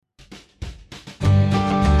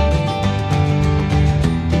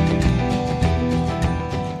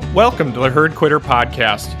Welcome to the Herd Quitter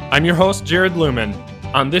Podcast. I'm your host, Jared Lumen.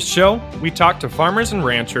 On this show, we talk to farmers and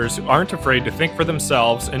ranchers who aren't afraid to think for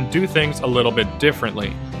themselves and do things a little bit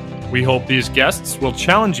differently. We hope these guests will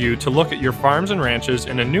challenge you to look at your farms and ranches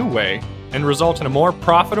in a new way and result in a more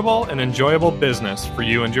profitable and enjoyable business for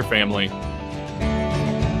you and your family.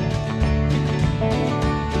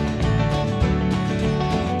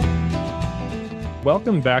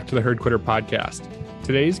 Welcome back to the Herd Quitter Podcast.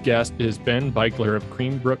 Today's guest is Ben Beichler of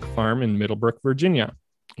Creambrook Farm in Middlebrook, Virginia.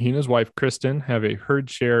 He and his wife, Kristen, have a herd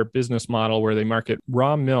share business model where they market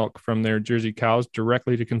raw milk from their Jersey cows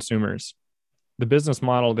directly to consumers. The business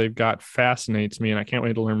model they've got fascinates me, and I can't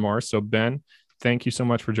wait to learn more. So, Ben, thank you so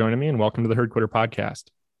much for joining me, and welcome to the Herd Quitter Podcast.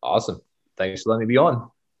 Awesome. Thanks for letting me be on.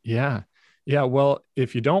 Yeah. Well,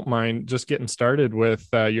 if you don't mind just getting started with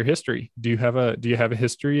your history, do you have a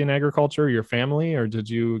history in agriculture, your family, or did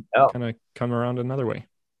you kind of come around another way?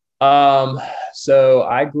 So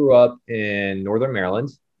I grew up in Northern Maryland.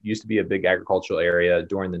 Used to be a big agricultural area.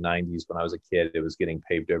 During the 90s, when I was a kid, it was getting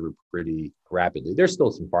paved over pretty rapidly. There's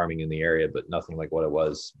still some farming in the area, but nothing like what it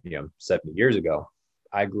was, 70 years ago.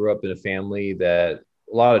 I grew up in a family that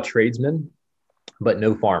a lot of tradesmen, but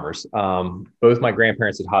no farmers. Both my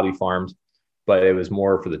grandparents had hobby farms, but it was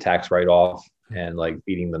more for the tax write-off and like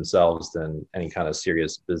feeding themselves than any kind of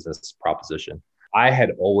serious business proposition. I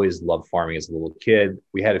had always loved farming as a little kid.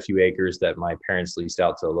 We had a few acres that my parents leased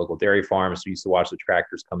out to local dairy farms. We used to watch the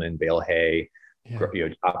tractors come in, bale hay,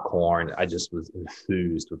 chop corn. I just was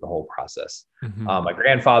enthused with the whole process. Mm-hmm. My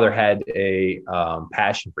grandfather had a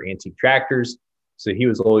passion for antique tractors. So he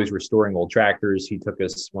was always restoring old tractors. He took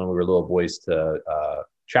us when we were little boys to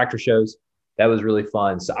tractor shows. That was really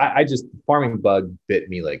fun. So I just, farming bug bit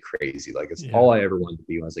me like crazy. Like it's all I ever wanted to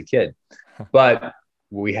be when I was a kid. But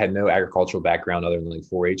we had no agricultural background other than like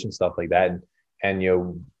 4-H and stuff like that. And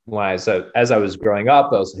when as I was growing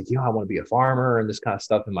up, I was like, I want to be a farmer and this kind of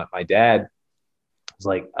stuff. And my dad was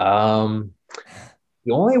like,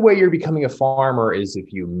 the only way you're becoming a farmer is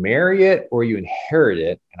if you marry it or you inherit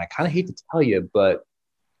it. And I kind of hate to tell you, but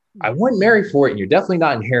I wouldn't marry for it and you're definitely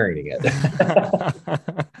not inheriting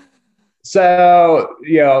it. So,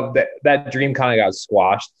 that dream kind of got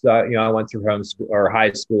squashed. So, I went through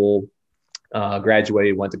high school,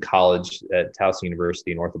 graduated, went to college at Towson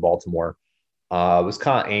University north of Baltimore. Was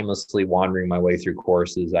kind of aimlessly wandering my way through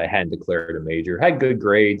courses. I hadn't declared a major, had good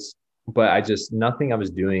grades, but nothing I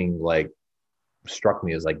was doing like struck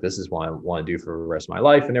me as like, this is what I want to do for the rest of my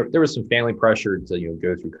life. And there was some family pressure to,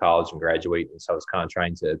 go through college and graduate. And so I was kind of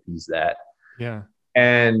trying to appease that. Yeah.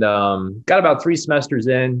 And got about 3 semesters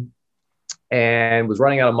in and was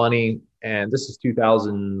running out of money. And this is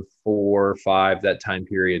 2004, 5, that time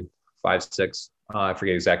period, 5, 6, I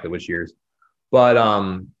forget exactly which years. But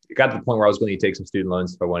it got to the point where I was going to take some student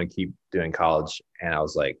loans if I want to keep doing college. And I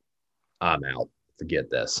was like, I'm out, forget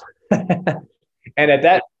this. And at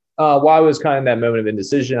that, while I was kind of in that moment of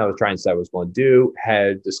indecision, I was trying to decide what I was going to do,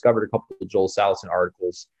 had discovered a couple of Joel Salatin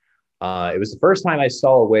articles. It was the first time I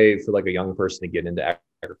saw a way for like a young person to get into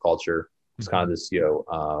agriculture. It's kind of this,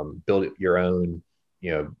 build it your own,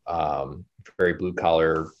 very blue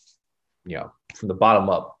collar, from the bottom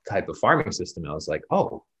up type of farming system. And I was like,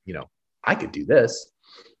 I could do this.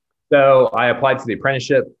 So I applied for the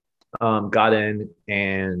apprenticeship, got in,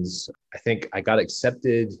 and I think I got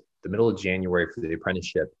accepted the middle of January for the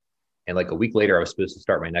apprenticeship. And like a week later, I was supposed to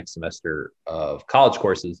start my next semester of college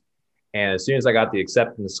courses. And as soon as I got the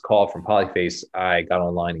acceptance call from Polyface, I got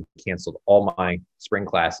online and canceled all my spring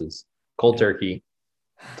classes, cold turkey,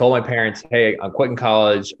 told my parents, hey, I'm quitting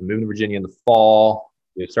college. I'm moving to Virginia in the fall.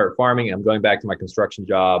 We start farming. I'm going back to my construction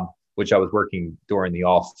job, which I was working during the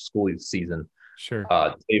off school season. Sure.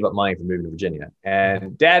 To save up money for moving to Virginia.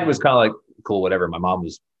 And Dad was kind of like, cool, whatever. My mom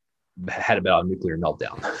had about a nuclear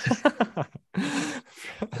meltdown.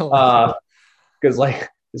 Because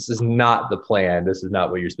this is not the plan. This is not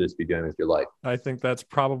what you're supposed to be doing with your life. I think that's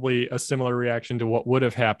probably a similar reaction to what would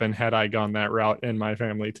have happened had I gone that route in my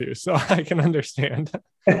family too. So I can understand.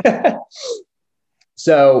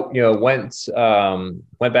 So, went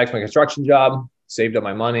back to my construction job, saved up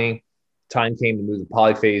my money. Time came to move to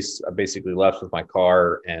Polyface. I basically left with my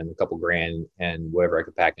car and a couple grand and whatever I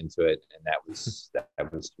could pack into it. And that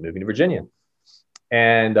was moving to Virginia.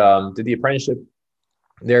 And did the apprenticeship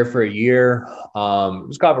there for a year. It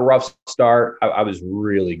was kind of a rough start. I was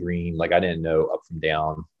really green. Like I didn't know up from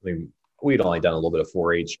down. I mean, we'd only done a little bit of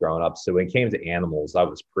 4-H growing up. So when it came to animals, I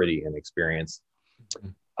was pretty inexperienced.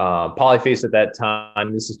 Polyface at that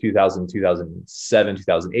time, this is 2000, 2007,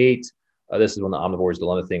 2008. This is when the Omnivores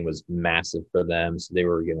Dilemma thing was massive for them. So they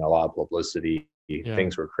were getting a lot of publicity. Yeah.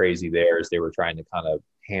 Things were crazy there as they were trying to kind of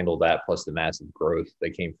handle that, plus the massive growth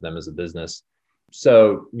that came from them as a business.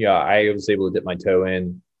 So, yeah, I was able to dip my toe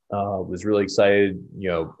in, was really excited,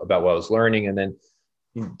 about what I was learning. And then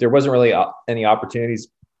there wasn't really any opportunities,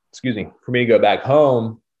 for me to go back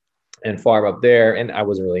home and farm up there. And I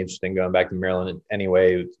wasn't really interested in going back to Maryland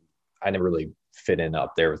anyway. I never really fit in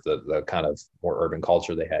up there with the kind of more urban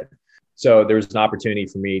culture they had. So there was an opportunity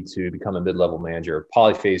for me to become a mid-level manager of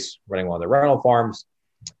Polyface, running one of the rental farms.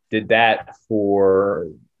 Did that for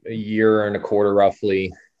a year and a quarter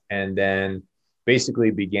roughly, and then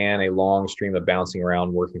basically began a long stream of bouncing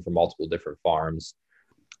around, working for multiple different farms.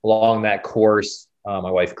 Along that course,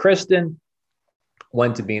 my wife, Kristen,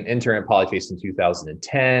 went to be an intern at Polyface in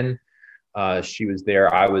 2010. She was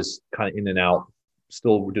there. I was kind of in and out,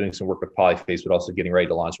 still doing some work with Polyface, but also getting ready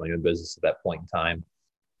to launch my own business at that point in time.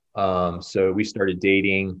 So we started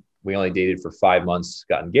dating. We only dated for 5 months,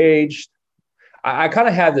 got engaged. I kind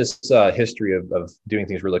of had this history of doing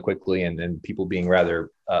things really quickly and people being rather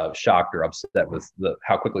shocked or upset with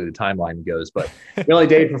how quickly the timeline goes. But we only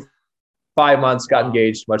dated for 5 months, got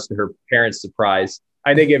engaged, much to her parents' surprise.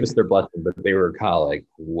 They gave us their blessing, but they were kind of like,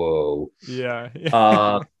 whoa. Yeah.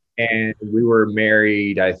 And we were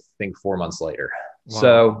married, I think, 4 months later.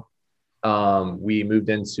 Wow. So we moved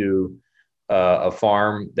into a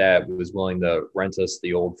farm that was willing to rent us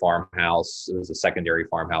the old farmhouse. It was a secondary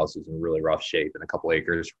farmhouse. It was in really rough shape and a couple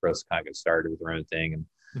acres for us to kind of get started with our own thing.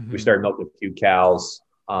 And we started milking a few cows.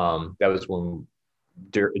 That was when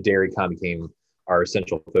dairy kind of became our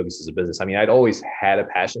essential focus as a business. I mean, I'd always had a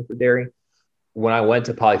passion for dairy. When I went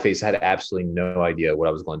to Polyface, I had absolutely no idea what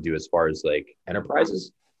I was going to do as far as like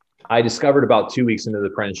enterprises. I discovered about 2 weeks into the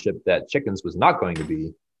apprenticeship that chickens was not going to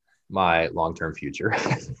be my long-term future.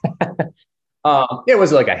 It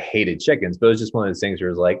wasn't like I hated chickens, but it was just one of those things where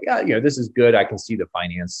it was like, yeah, this is good. I can see the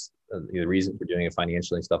finance, the reason for doing it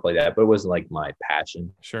financially and stuff like that, but it wasn't like my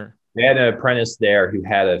passion. Sure. They had an apprentice there who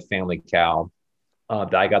had a family cow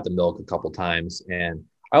that I got to milk a couple times. And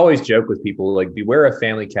I always joke with people, like, beware of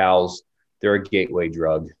family cows. They're a gateway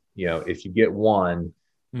drug. If you get one,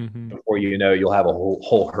 before you know, you'll have a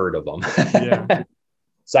whole herd of them. Yeah.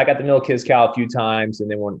 So I got to milk his cow a few times. And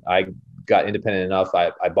then when I got independent enough,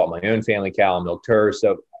 I bought my own family cow and milked her.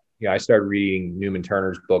 So, I started reading Newman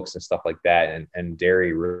Turner's books and stuff like that. And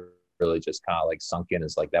dairy really just kind of like sunk in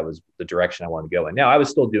as like, that was the direction I wanted to go. And now I was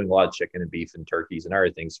still doing a lot of chicken and beef and turkeys and other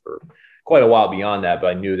things for quite a while beyond that. But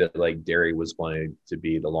I knew that like dairy was going to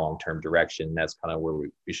be the long-term direction. That's kind of where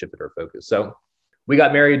we shifted our focus. So we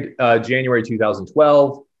got married January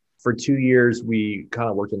 2012. For 2 years, we kind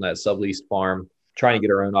of worked on that subleased farm, trying to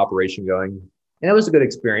get our own operation going. And it was a good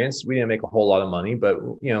experience. We didn't make a whole lot of money, but,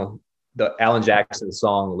 the Alan Jackson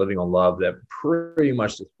song, Living on Love, that pretty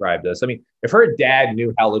much described us. I mean, if her dad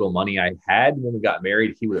knew how little money I had when we got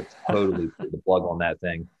married, he would have totally put the plug on that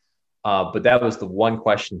thing. But that was the one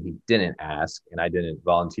question he didn't ask, and I didn't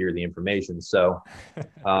volunteer the information. So,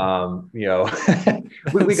 we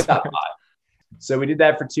got by. So we did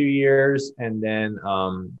that for 2 years. And then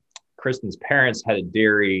Kristen's parents had a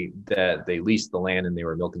dairy that they leased the land and they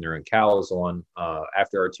were milking their own cows on.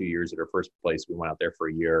 After our 2 years at our first place, we went out there for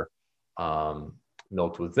a year,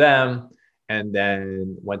 milked with them, and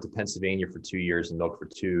then went to Pennsylvania for 2 years and milked for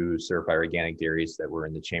 2 certified organic dairies that were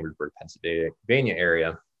in the Chambersburg, Pennsylvania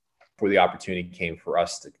area, where the opportunity came for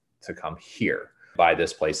us to come here, buy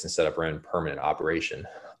this place and set up our own permanent operation.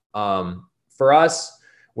 For us,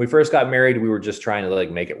 when we first got married, we were just trying to like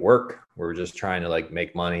make it work. We were just trying to like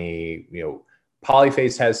make money.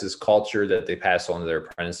 Polyface has this culture that they pass on to their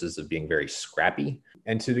apprentices of being very scrappy,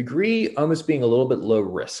 and to a degree, almost being a little bit low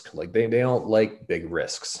risk. Like they don't like big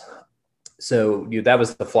risks. So that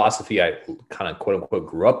was the philosophy I kind of quote unquote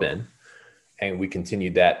grew up in. And we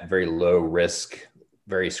continued that very low risk,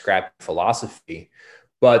 very scrappy philosophy.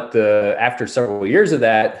 But after several years of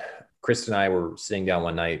that, Chris and I were sitting down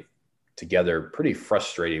one night together, pretty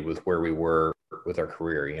frustrated with where we were with our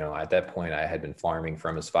career. At that point, I had been farming for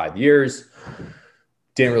almost 5 years.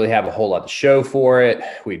 Didn't really have a whole lot to show for it.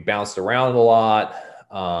 We bounced around a lot.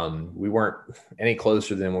 We weren't any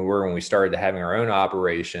closer than we were when we started having our own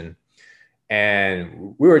operation.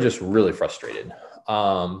 And we were just really frustrated.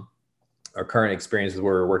 Our current experiences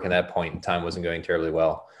where we were working at that point in time wasn't going terribly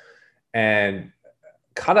well. And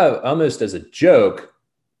kind of almost as a joke,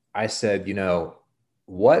 I said,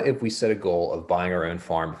 what if we set a goal of buying our own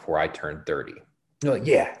farm before I turn 30? They're like,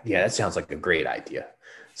 yeah, that sounds like a great idea.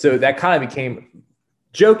 So that kind of became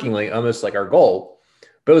jokingly almost like our goal.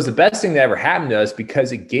 But it was the best thing that ever happened to us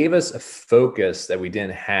because it gave us a focus that we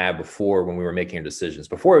didn't have before when we were making our decisions.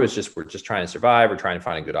 Before it was just, we're just trying to survive. We're trying to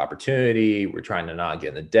find a good opportunity. We're trying to not get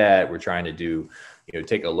in the debt. We're trying to do,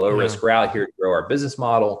 take a low risk route here to grow our business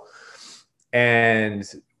model. And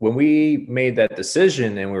when we made that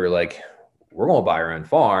decision and we were like, we're going to buy our own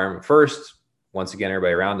farm first, once again,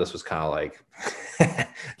 everybody around us was kind of like,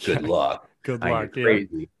 good luck. Good luck.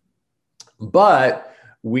 Crazy. But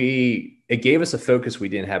it gave us a focus we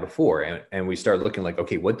didn't have before. And we started looking like,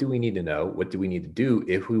 okay, what do we need to know? What do we need to do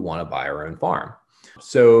if we want to buy our own farm?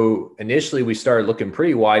 So initially we started looking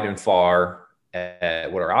pretty wide and far at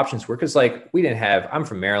what our options were. Cause like I'm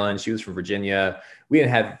from Maryland. She was from Virginia. We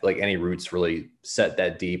didn't have like any roots really set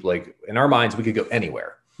that deep. Like in our minds, we could go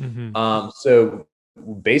anywhere. Mm-hmm. So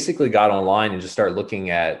we basically got online and just started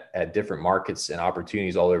looking at different markets and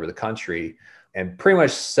opportunities all over the country, and pretty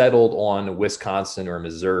much settled on Wisconsin or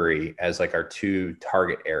Missouri as like our two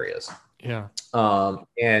target areas. Yeah.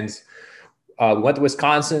 And we went to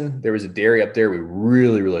Wisconsin. There was a dairy up there we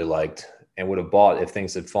really, really liked and would have bought if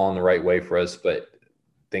things had fallen the right way for us, but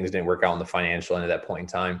things didn't work out on the financial end at that point in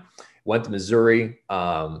time. Went to Missouri.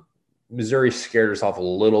 Missouri scared us off a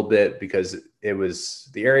little bit because it was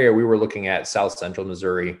the area we were looking at, South Central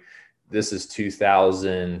Missouri. This is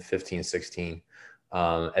 2015, 16.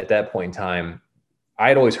 At that point in time, I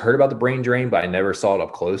had always heard about the brain drain, but I never saw it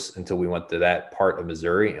up close until we went to that part of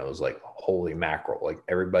Missouri. And it was like, holy mackerel, like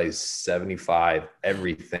everybody's 75,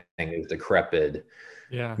 everything is decrepit.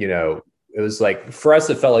 Yeah. It was like, for us,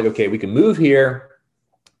 it felt like, okay, we can move here.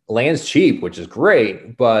 Land's cheap, which is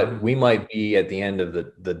great, but we might be at the end of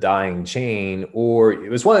the dying chain. Or it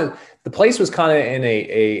was the place was kind of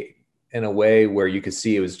in a way where you could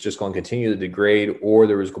see it was just going to continue to degrade, or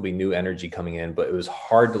there was going to be new energy coming in, but it was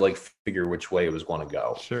hard to like figure which way it was going to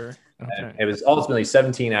go. Sure. Okay. It was ultimately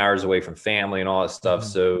 17 hours away from family and all that stuff. Mm-hmm.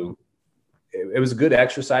 So it was a good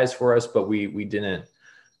exercise for us, but we didn't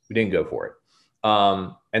go for it.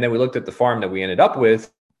 And then we looked at the farm that we ended up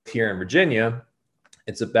with here in Virginia.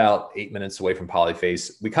 It's about 8 minutes away from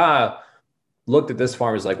Polyface. We kind of looked at this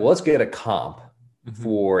farm as like, well, let's get a comp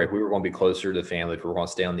for if we were going to be closer to the family, if we were going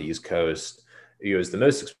to stay on the East Coast. It was the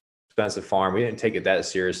most expensive farm. We didn't take it that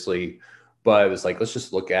seriously, but it was like, let's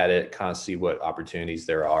just look at it, kind of see what opportunities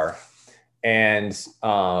there are. And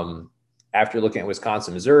after looking at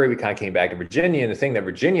Wisconsin, Missouri, we kind of came back to Virginia. And the thing that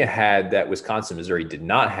Virginia had that Wisconsin, Missouri did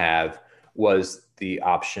not have was the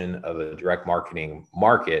option of a direct marketing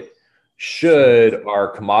market. Should our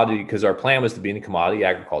commodity, because our plan was to be in commodity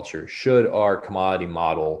agriculture, should our commodity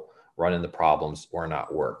model run into problems or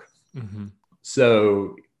not work? Mm-hmm.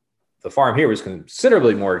 So the farm here was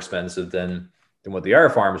considerably more expensive than what the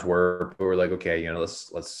other farms were. But we're like, okay,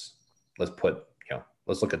 let's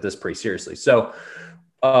look at this pretty seriously. So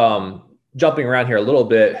jumping around here a little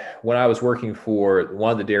bit, when I was working for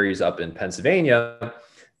one of the dairies up in Pennsylvania,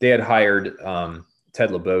 they had hired Ted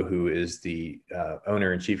LeBeau, who is the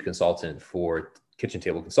owner and chief consultant for Kitchen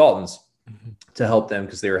Table Consultants, to help them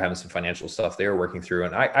because they were having some financial stuff they were working through.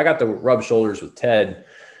 And I got to rub shoulders with Ted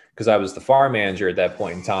because I was the farm manager at that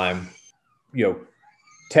point in time.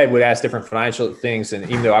 Ted would ask different financial things. And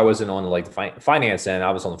even though I wasn't on like the finance end,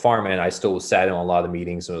 I was on the farm end, I still sat in on a lot of the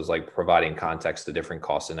meetings and was like providing context to different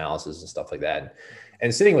cost analysis and stuff like that.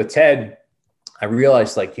 And sitting with Ted, I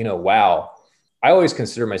realized like, wow, I always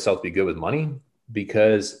consider myself to be good with money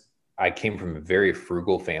because I came from a very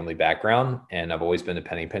frugal family background and I've always been a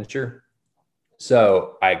penny pincher.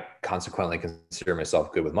 So I consequently consider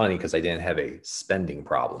myself good with money because I didn't have a spending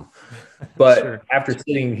problem. But sure. After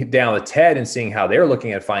sitting down with Ted and seeing how they're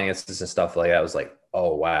looking at finances and stuff like that, I was like,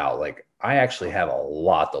 oh, wow, like I actually have a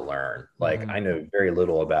lot to learn. Like I know very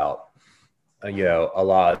little about, a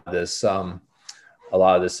lot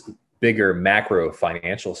of this bigger macro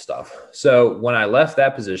financial stuff. So when I left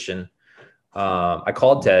that position, I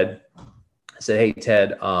called Ted. I said, hey,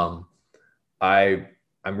 Ted, I'm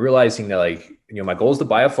realizing that like, my goal is to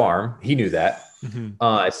buy a farm. He knew that.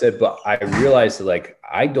 I said, but I realized that like,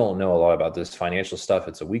 I don't know a lot about this financial stuff.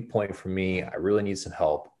 It's a weak point for me. I really need some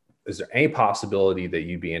help. Is there any possibility that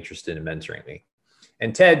you'd be interested in mentoring me?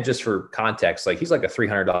 And Ted, just for context, like he's like a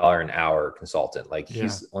 $300 an hour consultant. Like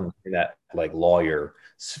he's on that like lawyer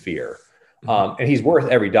sphere. And he's worth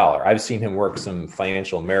every dollar. I've seen him work some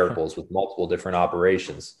financial miracles with multiple different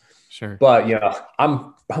operations. Sure. But, I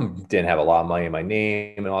didn't have a lot of money in my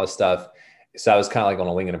name and all this stuff. So I was kind of like on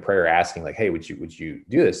a wing and a prayer asking like, hey, would you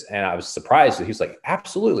do this? And I was surprised that he was like,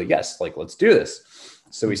 absolutely. Yes. Like, let's do this.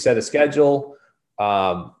 So we set a schedule.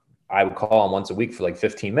 I would call him once a week for like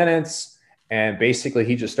 15 minutes. And basically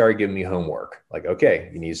he just started giving me homework. Like,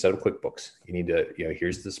 okay, you need to set up QuickBooks. You need to,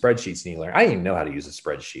 here's the spreadsheets you need to learn. I didn't even know how to use a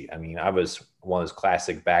spreadsheet. I mean, I was one of those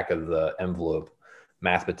classic back of the envelope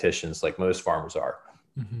mathematicians like most farmers are.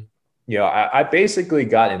 Mm-hmm. I basically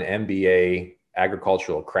got an MBA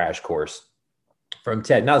agricultural crash course from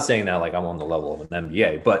TED. Not saying that like I'm on the level of an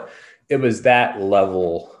MBA, but it was that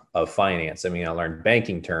level of finance. I mean, I learned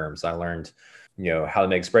banking terms. I learned, how to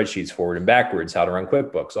make spreadsheets forward and backwards, how to run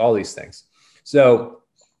QuickBooks, all these things. So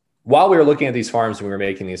while we were looking at these farms and we were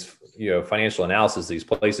making these, financial analysis, these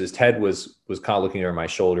places, Ted was kind of looking over my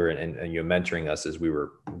shoulder and mentoring us as we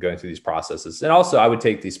were going through these processes. And also I would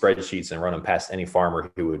take these spreadsheets and run them past any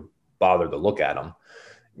farmer who would bother to look at them.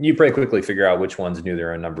 You pretty quickly figure out which ones knew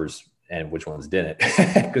their own numbers and which ones didn't,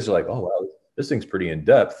 because they're like, oh, well, this thing's pretty in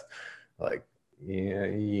depth. Like,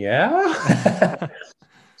 yeah.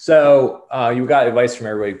 So you got advice from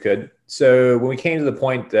everybody who could. So when we came to the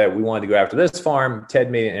point that we wanted to go after this farm,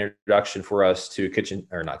 Ted made an introduction for us to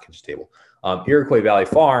Iroquois Valley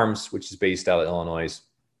Farms, which is based out of Illinois.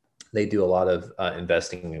 They do a lot of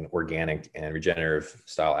investing in organic and regenerative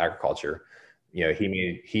style agriculture.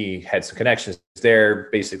 He had some connections there,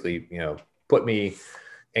 basically, put me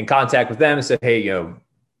in contact with them and said, hey,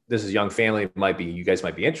 this is a young family, you guys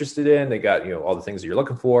might be interested in. They got, all the things that you're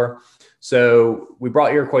looking for. So we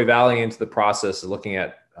brought Iroquois Valley into the process of looking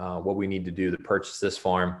at what we need to do to purchase this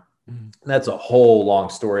farm. Mm-hmm. That's a whole long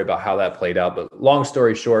story about how that played out. But long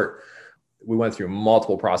story short, we went through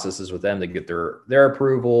multiple processes with them to get their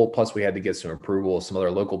approval. Plus we had to get some approval of some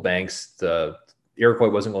other local banks. The Iroquois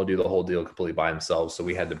wasn't going to do the whole deal completely by themselves. So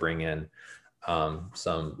we had to bring in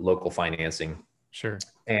some local financing. Sure.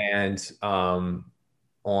 And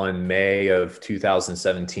on May of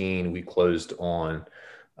 2017, we closed on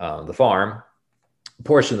the farm,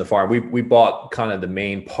 portion of the farm. We bought kind of the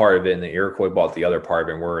main part of it, and the Iroquois bought the other part of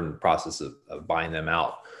it, and we're in the process of buying them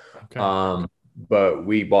out. Okay. But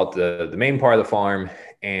we bought the main part of the farm,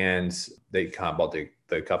 and they kind of bought the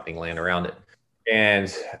accompanying land around it. And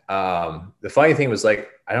the funny thing was, like,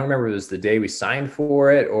 I don't remember if it was the day we signed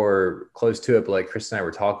for it or close to it, but like Chris and I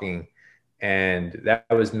were talking, and that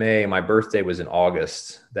was May. My birthday was in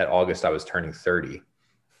August. That August I was turning 30.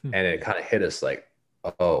 And it kind of hit us like,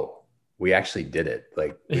 oh, we actually did it.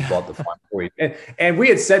 Like we bought the farm. And we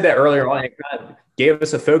had said that earlier on. It kind of gave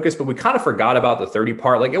us a focus, but we kind of forgot about the 30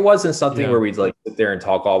 part. Like it wasn't something where we'd like sit there and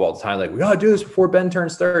talk all the time. Like we got to do this before Ben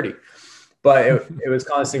turns 30. But it was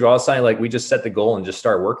kind of thing. All of a sudden, like we just set the goal and just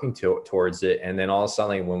start working towards it. And then all of a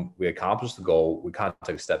sudden, when we accomplished the goal, we kind of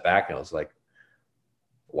took a step back and it was like,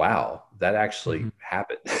 wow, that actually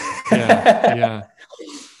happened. Yeah.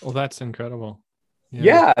 Well, that's incredible.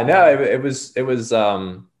 No, it was,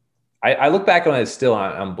 I look back on it still,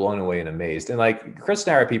 I'm blown away and amazed. And like Chris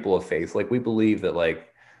and I are people of faith. Like we believe that like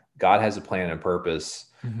God has a plan and purpose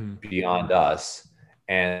beyond us.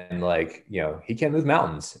 And like, he can move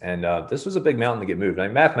mountains. And this was a big mountain to get moved.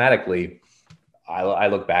 Like mathematically, I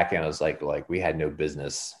look back and I was like we had no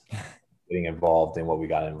business getting involved in what we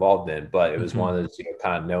got involved in, but it was one of those,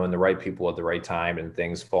 kind of knowing the right people at the right time and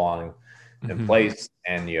things falling in place.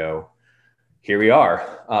 And, here we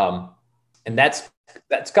are. And that's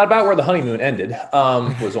got about where the honeymoon ended,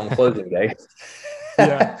 was on closing day.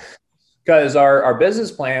 Because our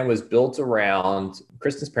business plan was built around,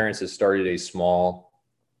 Kristen's parents had started a small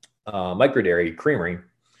micro dairy creamery.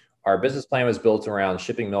 Our business plan was built around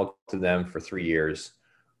shipping milk to them for 3 years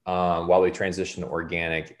while we transitioned to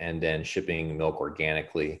organic, and then shipping milk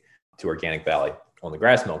organically to Organic Valley on the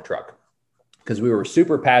grass milk truck. Because we were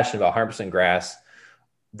super passionate about 100% grass.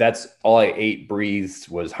 That's all I ate, breathed,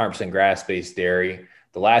 was 100% grass-based dairy.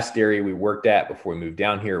 The last dairy we worked at before we moved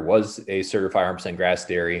down here was a certified 100% grass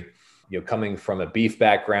dairy. Coming from a beef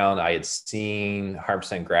background, I had seen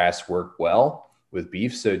 100% grass work well with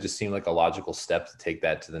beef. So it just seemed like a logical step to take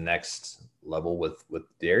that to the next level with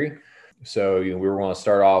dairy. So we were going to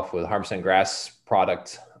start off with 100% grass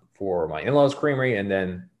product for my in-laws creamery, and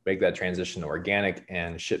then make that transition to organic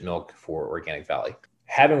and ship milk for Organic Valley.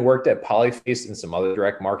 Having worked at Polyface and some other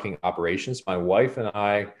direct marketing operations, my wife and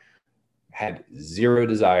I had zero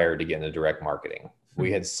desire to get into direct marketing.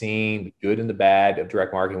 We had seen the good and the bad of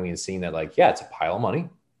direct marketing. We had seen that it's a pile of money.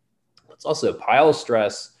 It's also a pile of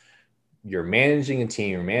stress. You're managing a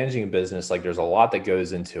team, you're managing a business. Like there's a lot that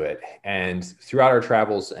goes into it. And throughout our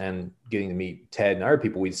travels and getting to meet Ted and other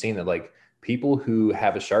people, we've seen that like people who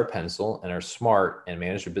have a sharp pencil and are smart and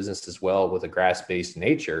manage their business as well with a grass-based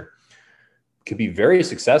nature could be very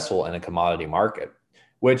successful in a commodity market,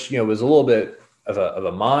 which, was a little bit of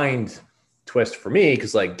a mind twist for me.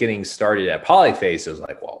 Cause like getting started at Polyface, it was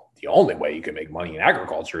like, well, the only way you can make money in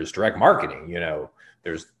agriculture is direct marketing.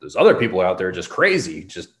 there's other people out there just crazy,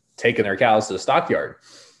 just taking their cows to the stockyard.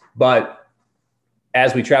 But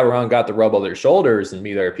as we traveled around, got the rub on their shoulders and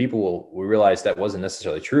meet other people, we realized that wasn't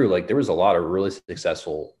necessarily true. Like there was a lot of really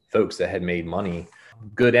successful folks that had made money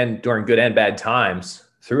during good and bad times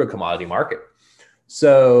through a commodity market.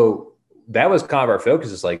 So that was kind of our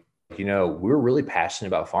focus. Is like, we're really passionate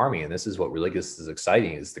about farming, and this is what really gets us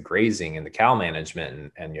exciting is the grazing and the cow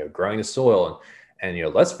management and growing the soil and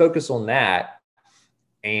let's focus on that.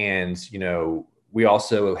 And we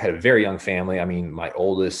also had a very young family. I mean, my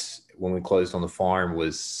oldest, when we closed on the farm,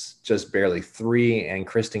 was just barely 3, and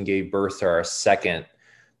Kristen gave birth to our second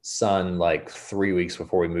son like 3 weeks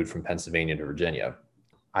before we moved from Pennsylvania to Virginia.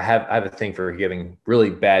 I have a thing for giving really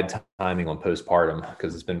bad timing on postpartum,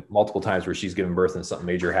 because it's been multiple times where she's given birth and something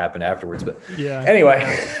major happened afterwards. But anyway,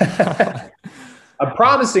 I'm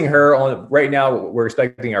promising her right now, we're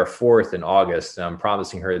expecting our 4th in August. And I'm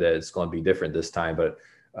promising her that it's going to be different this time. But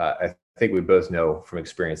I think we both know from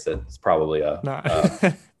experience that it's probably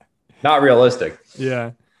not realistic.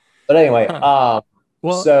 Yeah. But anyway,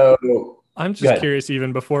 so I'm just curious,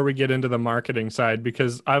 even before we get into the marketing side,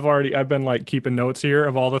 because I've been like keeping notes here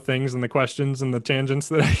of all the things and the questions and the tangents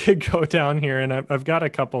that I could go down here. And I've got a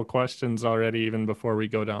couple questions already, even before we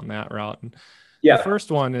go down that route. And the first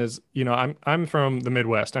one is, I'm from the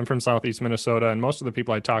Midwest. I'm from Southeast Minnesota, and most of the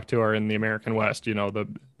people I talk to are in the American West. Not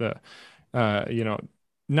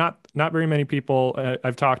very many people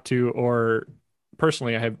I've talked to, or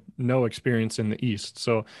personally, I have no experience in the East.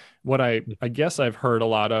 So what I guess I've heard a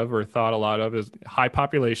lot of or thought a lot of is high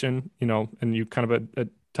population, and you kind of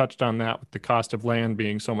touched on that with the cost of land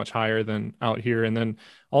being so much higher than out here. And then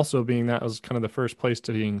also being that was kind of the first place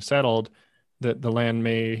to being settled, that the land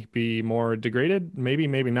may be more degraded, maybe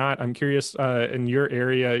not. I'm curious in your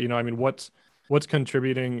area, what's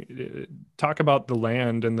contributing. Talk about the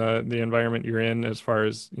land and the environment you're in as far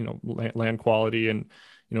as, land quality and,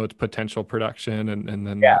 its potential production and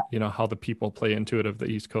then, how the people play into it of the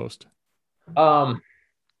East Coast.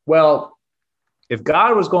 Well, if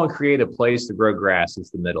God was going to create a place to grow grass,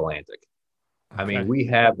 it's the Mid-Atlantic. Okay. I mean, we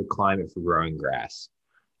have the climate for growing grass.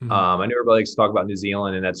 Mm-hmm. I know everybody likes to talk about New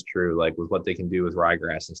Zealand, and that's true. Like with what they can do with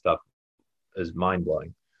ryegrass and stuff is mind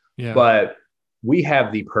blowing. Yeah. But we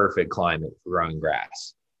have the perfect climate for growing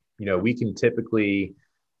grass. We can typically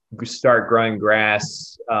start growing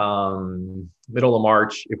grass middle of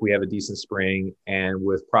March if we have a decent spring, and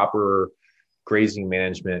with proper grazing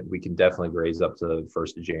management, we can definitely graze up to the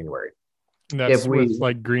 1st of January. And that's with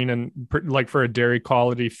like green and like for a dairy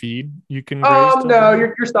quality feed, you can graze. No,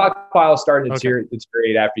 your stockpile starting to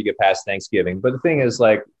deteriorate after you get past Thanksgiving. But the thing is,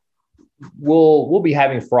 like, we'll be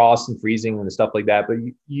having frost and freezing and stuff like that. But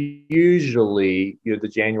usually, the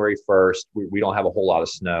January 1st, we don't have a whole lot of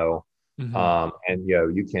snow. Mm-hmm. And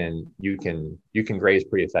you can graze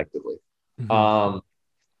pretty effectively. Mm-hmm.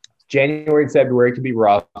 January and February can be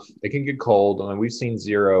rough. It can get cold. I mean, we've seen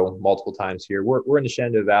 0 multiple times here. We're in the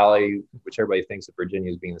Shenandoah Valley, which everybody thinks of Virginia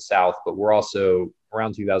as being the South, but we're also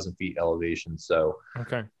around 2,000 feet elevation. So,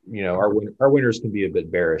 our winters can be a bit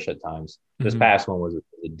bearish at times. Mm-hmm. This past one was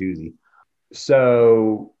a doozy.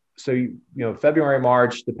 So February,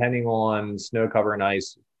 March, depending on snow cover and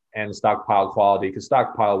ice and stockpile quality, because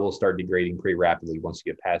stockpile will start degrading pretty rapidly once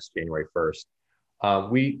you get past January 1st.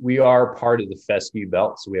 We are part of the fescue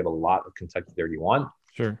belt, so we have a lot of Kentucky 31,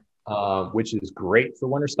 which is great for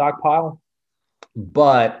winter stockpile,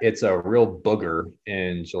 but it's a real booger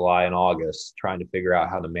in July and August trying to figure out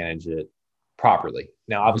how to manage it properly.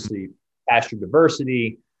 Now, obviously, pasture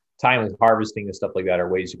diversity, timely harvesting and stuff like that are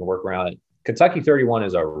ways you can work around it. Kentucky 31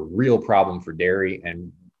 is a real problem for dairy,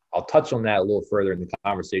 and I'll touch on that a little further in the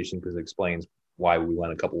conversation because it explains why we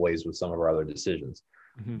went a couple ways with some of our other decisions.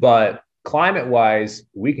 Mm-hmm. But climate-wise,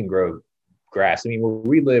 we can grow grass. I mean, where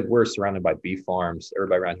we live, we're surrounded by beef farms.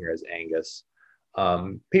 Everybody around here has Angus.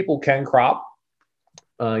 People can crop.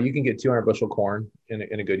 You can get 200 bushel corn in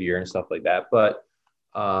a good year and stuff like that. But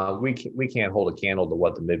we can't hold a candle to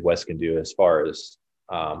what the Midwest can do as far as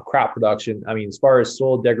crop production. I mean, as far as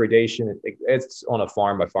soil degradation, it's on a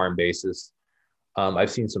farm-by-farm basis.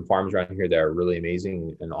 I've seen some farms around here that are really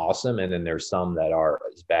amazing and awesome. And then there's some that are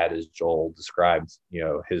as bad as Joel described,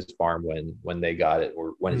 his farm when they got it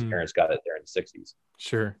or when his parents got it there in the 60s.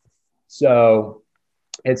 Sure. So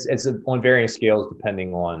it's on varying scales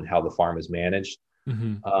depending on how the farm is managed.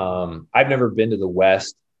 Mm-hmm. I've never been to the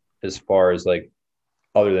West as far as like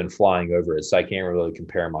other than flying over it. So I can't really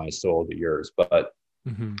compare my soil to yours, but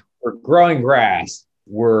for growing grass,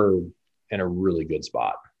 we're in a really good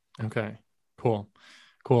spot. Okay. Cool.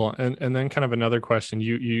 Cool. And then kind of another question.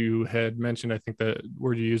 You had mentioned, I think the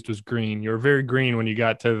word you used was green. You were very green when you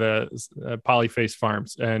got to the Polyface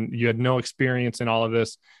Farms, and you had no experience in all of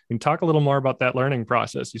this. And talk a little more about that learning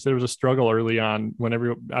process. You said it was a struggle early on.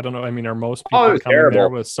 Whenever I don't know, I mean, are most Oh, it people was coming there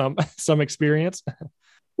terrible. with some experience?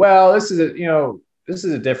 Well, this is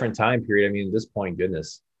a different time period. I mean, at this point,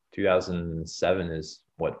 goodness, 2007 is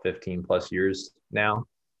what, 15 plus years now.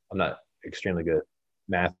 I'm not extremely good at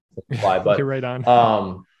math, You're but right on.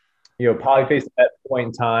 Polyface at that point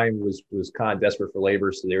in time was kind of desperate for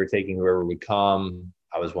labor, so they were taking whoever would come.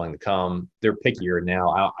 I was willing to come. They're pickier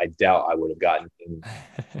now. I doubt I would have gotten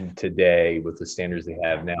in today with the standards they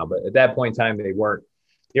have now, but at that point in time, they weren't.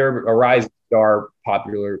 They were a rising star,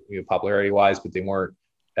 popularity wise, but they weren't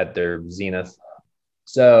at their zenith.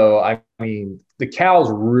 So, I mean, the cows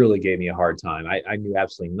really gave me a hard time. I knew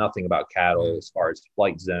absolutely nothing about cattle as far as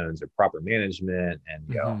flight zones or proper management. And,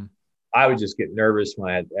 Mm-hmm. I would just get nervous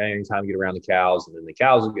when I had any time to get around the cows, and then the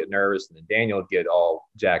cows would get nervous, and then Daniel would get all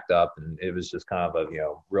jacked up. And it was just kind of a,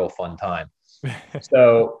 real fun time.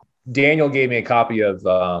 So Daniel gave me a copy of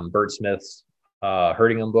Bert Smith's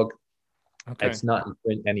Herdingham book. Okay. It's not in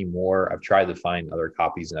print anymore. I've tried to find other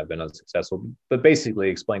copies and I've been unsuccessful, but basically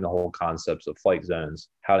explain the whole concepts of flight zones,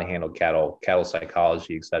 how to handle cattle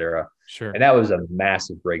psychology, etc. Sure. And that was a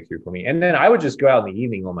massive breakthrough for me. And then I would just go out in the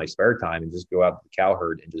evening on my spare time and just go out to the cow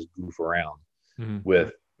herd and just goof around Mm-hmm.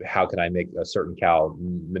 with how can I make a certain cow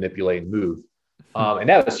manipulate and move. And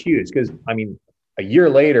that was huge because, I mean, a year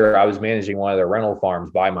later, I was managing one of their rental farms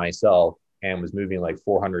by myself and was moving like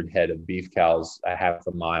 400 head of beef cows a half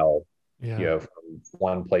a mile Yeah. from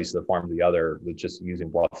one place of the farm to the other with just using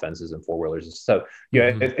bluff fences and four wheelers. So,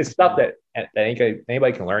 Mm-hmm. it's stuff that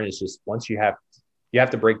anybody can learn. It's just once you have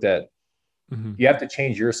to break that, Mm-hmm. you have to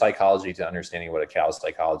change your psychology to understanding what a cow's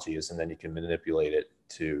psychology is, and then you can manipulate it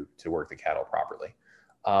to work the cattle properly.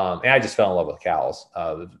 And I just fell in love with cows. It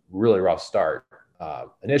was a really rough start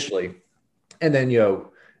initially, and then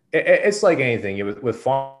it's like anything with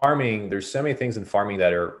farming. There's so many things in farming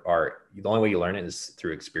that are the only way you learn it is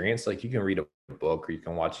through experience. Like you can read a book or you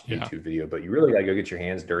can watch a Yeah. YouTube video, but you really got to go get your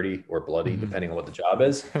hands dirty or bloody, Mm-hmm. depending on what the job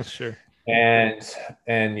is. Sure. And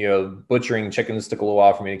butchering chickens took a little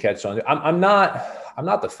while for me to catch on. I'm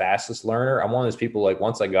not the fastest learner. I'm one of those people, like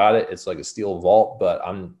once I got it, it's like a steel vault, but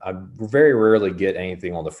I very rarely get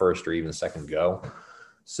anything on the first or even second go.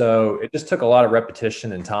 So it just took a lot of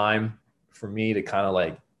repetition and time for me to kind of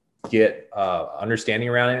like get understanding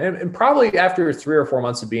around it. And probably after 3 or 4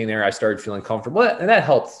 months of being there, I started feeling comfortable, and that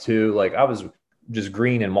helped too. Like I was just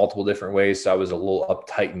green in multiple different ways. So I was a little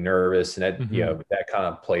uptight and nervous, and that, Mm-hmm. that kind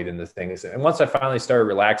of played into things. And once I finally started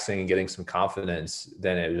relaxing and getting some confidence,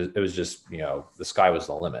 then it was just, the sky was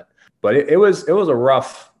the limit. But it was a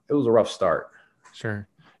rough start. Sure.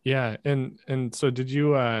 Yeah. And so did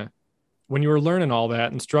you, when you were learning all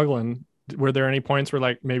that and struggling, were there any points where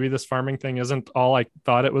like maybe this farming thing isn't all I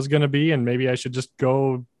thought it was going to be, and maybe I should just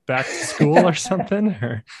go back to school or something?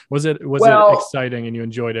 Or was it Well, exciting and you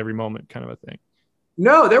enjoyed every moment kind of a thing?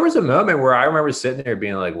 no, there was a moment where I remember sitting there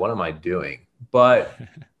being like, what am I doing? But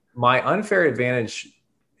my unfair advantage,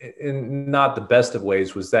 in not the best of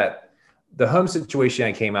ways, was that the home situation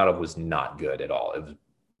I came out of was not good at all. It was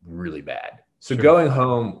really bad. So Sure. going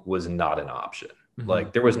home was not an option. Mm-hmm.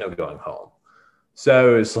 Like there was no going home.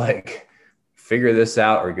 So it was like, figure this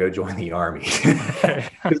out or go join the army. Okay.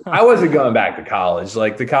 I wasn't going back to college.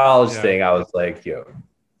 Like the college Yeah. thing, I was like,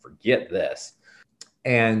 forget this.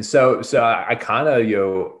 And so I kind of,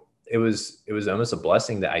 it was almost a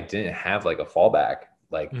blessing that I didn't have like a fallback.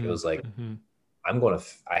 Like it was like, Mm-hmm.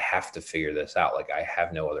 I have to figure this out. Like I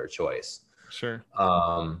have no other choice. Sure.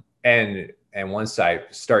 And once I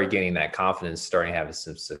started gaining that confidence, starting having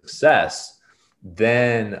some success,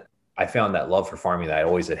 then I found that love for farming that I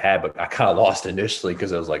always had, but I kind of lost initially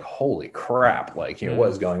because I was like, holy crap, like, what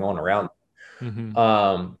is going on around? Mm-hmm.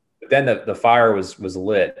 But then the fire was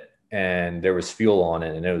lit and there was fuel on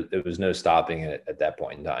it, and there was no stopping it at that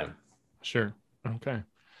point in time. Sure.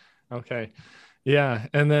 Okay. Yeah.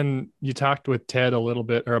 And then you talked with Ted a little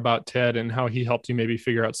bit, or about Ted and how he helped you maybe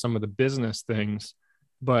figure out some of the business things,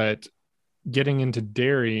 but getting into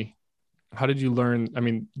dairy, how did you learn? I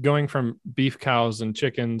mean, going from beef cows and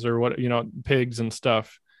chickens or pigs and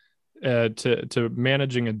stuff, to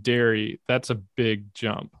managing a dairy, that's a big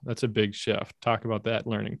jump. That's a big shift. Talk about that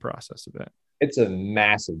learning process a bit. It's a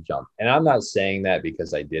massive jump. And I'm not saying that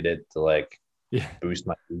because I did it to like boost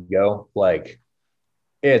my ego. Like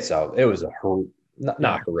it was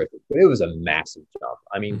not horrific, but it was a massive jump.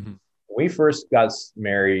 I mean, when we first got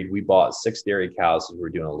married, we bought 6 dairy cows. We were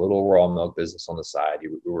doing a little raw milk business on the side.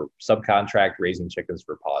 We were subcontract raising chickens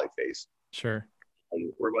for Polyface. Sure.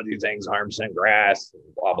 we're going to do things 100% grass and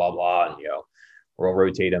blah, blah, blah. And, we'll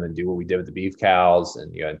rotate them and do what we did with the beef cows.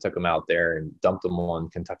 And, I took them out there and dumped them on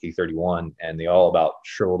Kentucky 31. And they all about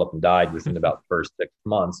shriveled up and died within about the first 6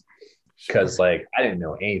 months. Because I didn't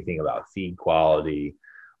know anything about feed quality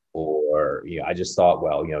or, I just thought,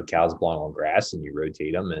 well, cows belong on grass and you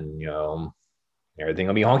rotate them and, everything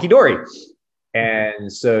will be honky dory.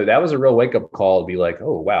 And so that was a real wake up call to be like,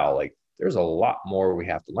 oh, wow, like there's a lot more we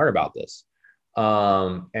have to learn about this.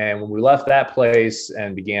 And when we left that place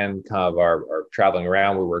and began kind of our traveling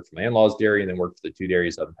around, we worked for my in-laws dairy and then worked for the 2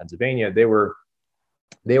 dairies up in Pennsylvania. They were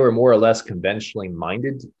more or less conventionally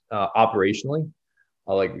minded operationally.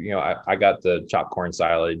 I got the chopped corn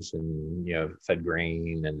silage and, fed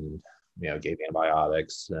grain and, gave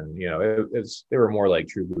antibiotics and, they were more like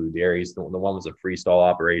true blue dairies. The one was a freestall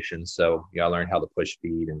operation. So, I learned how to push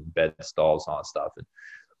feed and bed stalls and all that stuff. And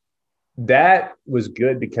that was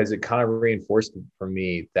good because it kind of reinforced for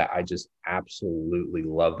me that I just absolutely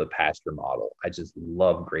love the pasture model. I just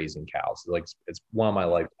love grazing cows. It's one of my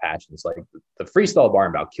life passions. Like the freestall barn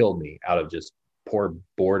about killed me out of just poor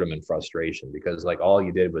boredom and frustration because all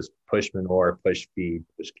you did was push manure, push feed,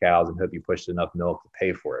 push cows and hope you pushed enough milk to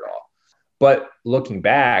pay for it all. But looking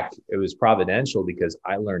back, it was providential because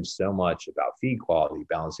I learned so much about feed quality,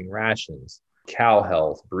 balancing rations, cow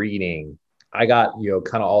health, breeding. I got,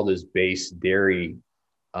 kind of all those base dairy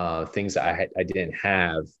things that I didn't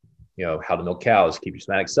have, how to milk cows, keep your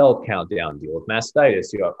somatic cell count down, deal with mastitis.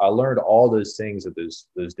 I learned all those things at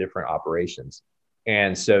those different operations.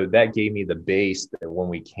 And so that gave me the base that when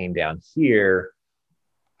we came down here,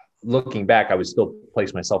 looking back, I would still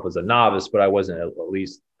place myself as a novice, but I wasn't at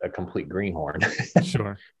least a complete greenhorn.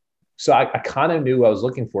 Sure. So I kind of knew what I was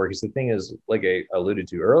looking for because the thing is, like I alluded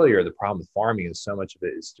to earlier, the problem with farming is so much of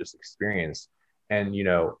it is just experience. And,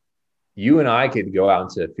 you and I could go out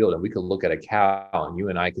into the field and we could look at a cow and you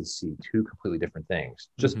and I could see 2 completely different things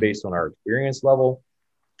just based on our experience level,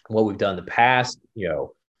 what we've done in the past.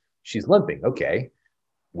 She's limping. Okay.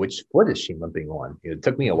 Which foot is she limping on? It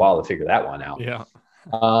took me a while to figure that one out. Yeah.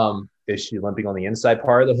 Is she limping on the inside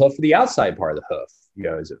part of the hoof or the outside part of the hoof?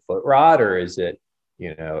 Is it foot rot or is it,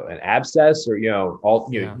 an abscess or,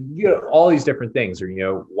 all these different things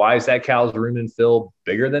or, why is that cow's rumen fill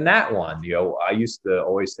bigger than that one? I used to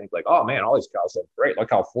always think like, oh man, all these cows look great. Look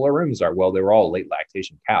how full their rumens are. Well, they were all late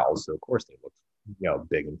lactation cows. So of course they look,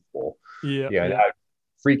 big and full. Yeah. And I'd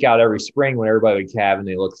freak out every spring when everybody would calve and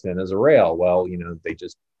they look thin as a rail. Well, they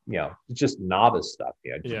just, it's just novice stuff.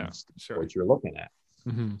 Sure. What you're looking at.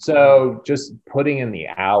 Mm-hmm. So just putting in the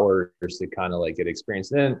hours to kind of get experience.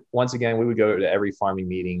 Then once again, we would go to every farming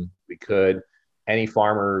meeting we could. Any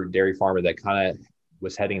dairy farmer that kind of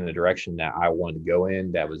was heading in the direction that I wanted to go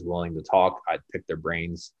in, that was willing to talk, I'd pick their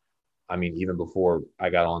brains. I mean, even before I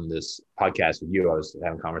got on this podcast with you, I was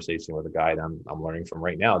having a conversation with a guy that I'm learning from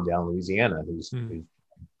right now down in Louisiana, who's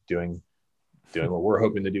doing what we're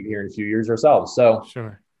hoping to do here in a few years ourselves. So,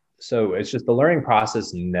 sure. So it's just the learning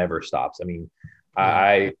process never stops. I mean,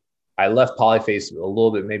 I left Polyface a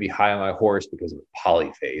little bit maybe high on my horse because of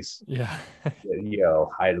Polyface. Yeah.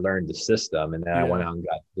 I learned the system and then I went out and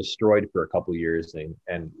got destroyed for a couple of years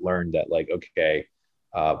and learned that okay,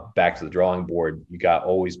 back to the drawing board, you got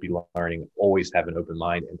always be learning, always have an open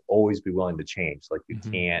mind and always be willing to change. You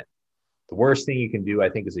can't, the worst thing you can do, I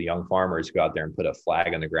think, as a young farmer is go out there and put a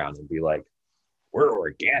flag on the ground and be like, we're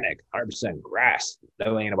organic, 100% grass,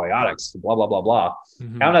 no antibiotics, blah, blah, blah, blah.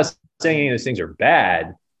 Mm-hmm. I'm not saying any of those things are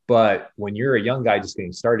bad, but when you're a young guy just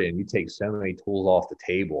getting started and you take so many tools off the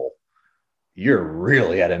table, you're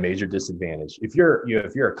really at a major disadvantage. If you're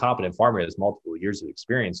a competent farmer that has multiple years of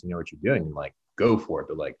experience, you know what you're doing, go for it.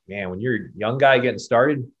 But man, when you're a young guy getting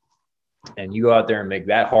started and you go out there and make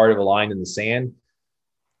that hard of a line in the sand,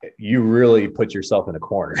 you really put yourself in a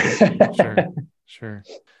corner. Sure.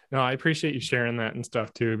 No, I appreciate you sharing that and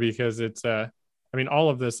stuff too, because it's, all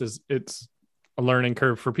of this it's a learning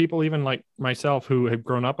curve for people, even like myself, who have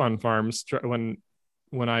grown up on farms. When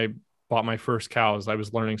I bought my first cows, I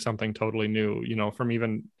was learning something totally new, from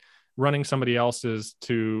even running somebody else's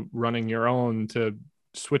to running your own to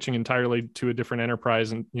switching entirely to a different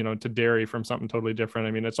enterprise and, to dairy from something totally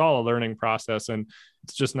different. It's all a learning process and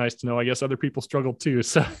it's just nice to know, I guess other people struggle too.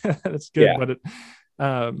 So that's good. Yeah.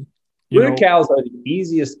 But brood cows are the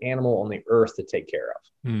easiest animal on the earth to take care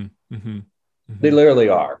of. Mm-hmm, mm-hmm. They literally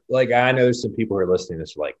are. I know there's some people who are listening to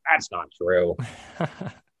this are like, that's not true.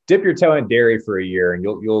 Dip your toe in dairy for a year and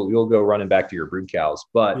you'll go running back to your brood cows.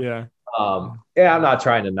 But I'm not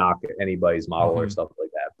trying to knock anybody's model or stuff like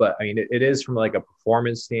that. But it is from a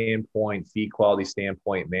performance standpoint, feed quality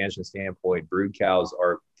standpoint, management standpoint, brood cows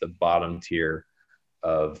are the bottom tier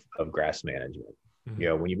of grass management. You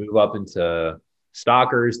know, when you move up into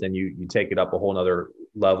stockers, then you take it up a whole nother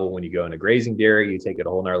level. When you go into grazing dairy, you take it a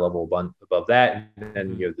whole nother level above that. And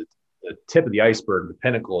then, you know, the tip of the iceberg, the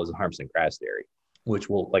pinnacle, is 100% grass dairy, which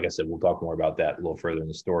like I said, we'll talk more about that a little further in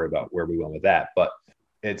the story about where we went with that. But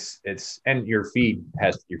and your feed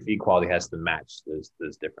quality has to match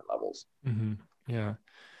those different levels. Yeah.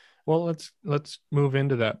 Well, let's move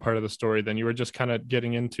into that part of the story. Then you were just kind of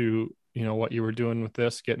getting into, you know, what you were doing with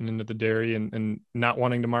this, getting into the dairy and not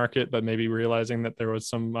wanting to market, but maybe realizing that there was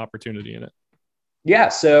some opportunity in it. Yeah.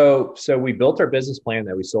 So we built our business plan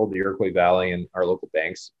that we sold the Iroquois Valley and our local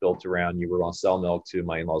banks built around, you were going to sell milk to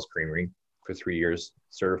my in-laws creamery for 3 years,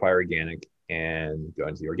 certify organic, and go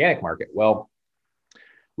into the organic market. Well,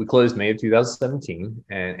 we closed May of 2017,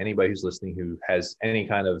 and anybody who's listening who has any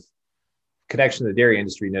kind of connection to the dairy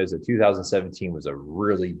industry knows that 2017 was a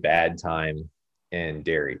really bad time in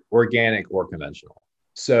dairy, organic or conventional.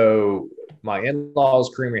 So my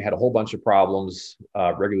in-laws creamery had a whole bunch of problems,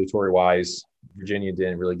 regulatory wise. Virginia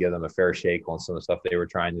didn't really give them a fair shake on some of the stuff they were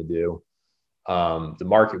trying to do. The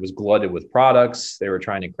market was glutted with products. They were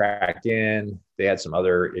trying to crack in. They had some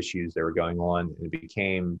other issues that were going on. And it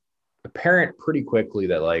became apparent pretty quickly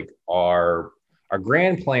that like our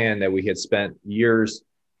grand plan that we had spent years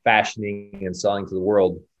fashioning and selling to the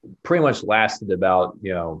world pretty much lasted about,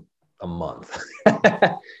 you know, a month.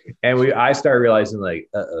 And I started realizing like,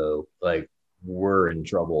 like we're in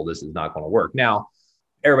trouble. This is not going to work. Now,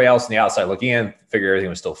 everybody else on the outside looking in figured everything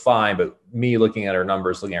was still fine. But me looking at our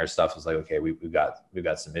numbers, looking at our stuff, was like, okay, we've got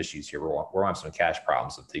some issues here. We're going to have some cash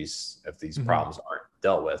problems if these problems aren't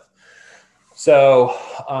dealt with. So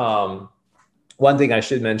one thing I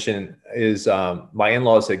should mention is my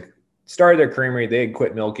in-laws had started their creamery. They had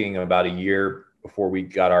quit milking about a year before we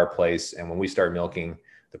got our place. And when we started milking,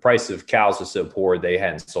 the price of cows was so poor, they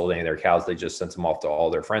hadn't sold any of their cows. They just sent them off to all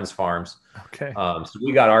their friends' farms. Okay. So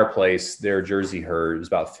we got our place. Their Jersey herd, it was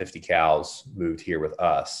about 50 cows, moved here with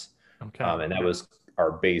us. Okay. And that was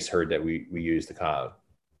our base herd that we used to kind of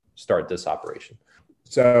start this operation.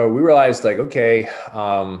 So we realized like, okay,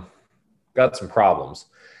 got some problems.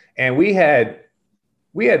 And we had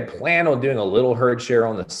planned on doing a little herd share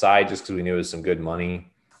on the side just because we knew it was some good money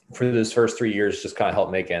for those first 3 years, just kind of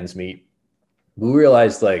help make ends meet. We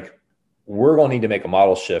realized like we're going to need to make a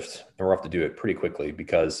model shift and we'll have to do it pretty quickly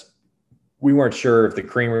because we weren't sure if the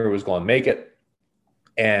creamery was going to make it.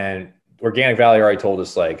 And Organic Valley already told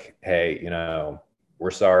us like, hey, you know,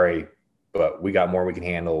 we're sorry, but we got more we can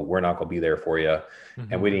handle. We're not going to be there for you.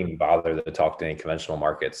 And we didn't even bother to talk to any conventional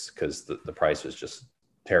markets because the price was just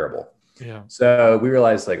terrible. Yeah. So we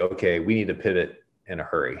realized like, okay, we need to pivot in a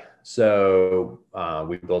hurry. So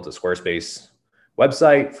we built a Squarespace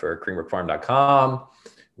website for creambrookfarm.com.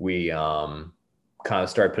 We kind of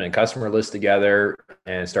started putting a customer list together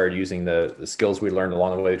and started using the skills we learned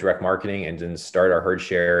along the way, direct marketing, and then start our herd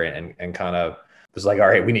share and kind of was like, all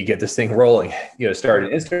right, we need to get this thing rolling. You know,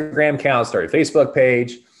 started an Instagram account, started a Facebook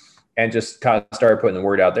page, and just kind of started putting the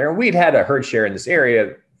word out there. And we'd had a herd share in this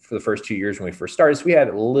area for the first 2 years when we first started. So we had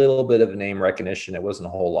a little bit of name recognition. It wasn't a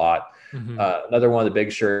whole lot. Another one of the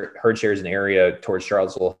big herd shares in the area towards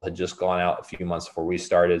Charlottesville had just gone out a few months before we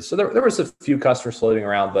started. So there was a few customers floating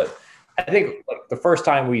around, but I think like the first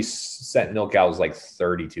time we sent milk out was like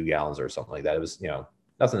 32 gallons or something like that. It was, you know,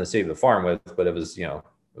 nothing to save the farm with, but it was, you know,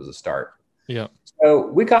 it was a start. Yeah. So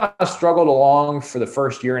we kind of struggled along for the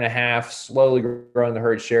first year and a half, slowly growing the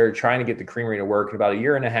herd share, trying to get the creamery to work. And about a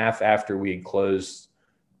year and a half after we closed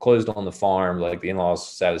on the farm, like the in-laws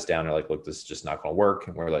sat us down. They're like, look, this is just not going to work.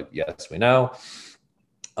 And we're like, yes, we know.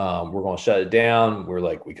 We're going to shut it down. We're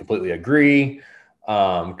like, we completely agree.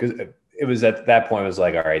 Because it was at that point, it was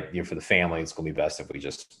like, all right, you know, for the family, it's going to be best if we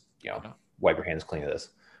just, you know, wipe our hands clean of this.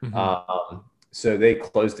 So they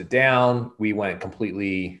closed it down. We went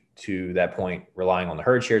completely to that point, relying on the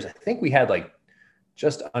herd shares. I think we had like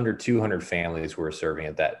just under 200 families we were serving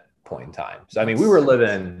at that point in time. So, I mean, we were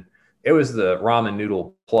living, it was the ramen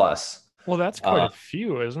noodle plus. Well, that's quite a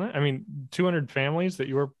few, isn't it? I mean, 200 families that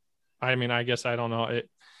you were, I mean, I guess I don't know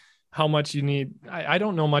how much you need. I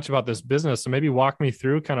don't know much about this business. So maybe walk me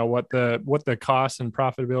through kind of what the costs and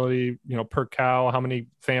profitability, you know, per cow, how many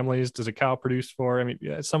families does a cow produce for? I mean,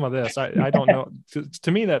 some of this, I don't know.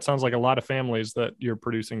 To me, that sounds like a lot of families that you're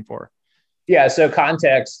producing for. Yeah. So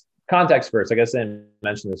context first. I guess I didn't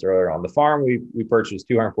mention this earlier on. The farm we purchased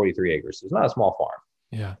 243 acres. So it's not a small farm.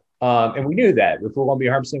 Yeah. And we knew that if we're going to be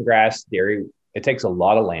 100% grass dairy, it takes a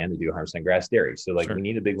lot of land to do 100% grass dairy. So like we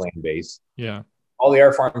need a big land base. Yeah. all the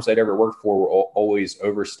air farms I'd ever worked for were always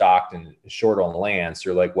overstocked and short on land.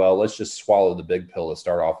 So you're like, well, let's just swallow the big pill to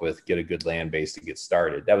start off with, get a good land base to get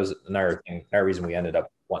started. That was another reason we ended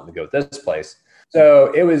up wanting to go with this place.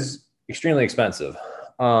 So it was extremely expensive.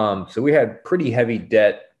 So we had pretty heavy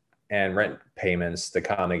debt and rent payments to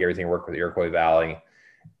kind of make everything work with Iroquois Valley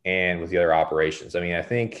and with the other operations. I mean, I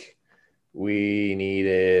think we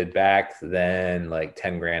needed back then like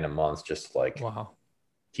 10 grand a month just to like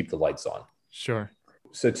keep the lights on. Sure.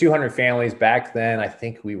 So 200 families back then, I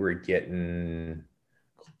think we were getting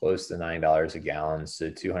close to $9 a gallon. So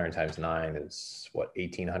 200 times 9 is what,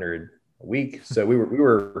 1,800 a week. So we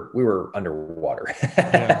were underwater.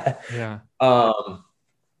 Yeah.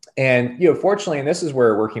 And, you know, fortunately, and this is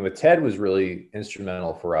where working with Ted was really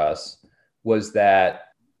instrumental for us, was that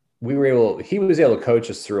he was able to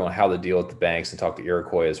coach us through on how to deal with the banks and talk to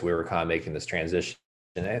Iroquois as we were kind of making this transition.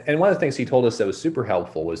 And one of the things he told us that was super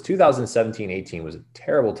helpful was 2017-18 was a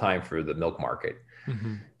terrible time for the milk market. Mm-hmm.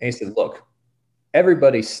 And he said, look,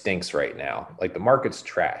 everybody stinks right now. Like the market's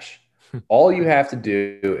trash. All you have to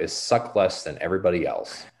do is suck less than everybody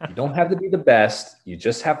else. You don't have to be the best. You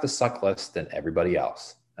just have to suck less than everybody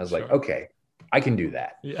else. I was like, okay, I can do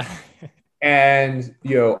that. Yeah. And,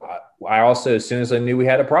 you know, I also, as soon as I knew we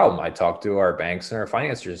had a problem, I talked to our banks and our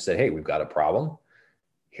financiers and said, hey, we've got a problem.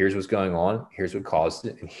 Here's what's going on. Here's what caused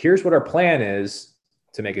it. And here's what our plan is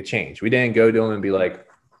to make a change. We didn't go to them and be like,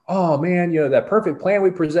 oh man, you know, that perfect plan we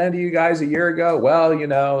presented to you guys a year ago. Well, you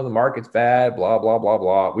know, the market's bad, blah, blah, blah,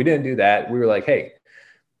 blah. We didn't do that. We were like, hey,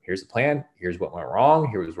 here's the plan. Here's what went wrong.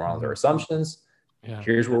 Here's what's wrong with our assumptions. Yeah.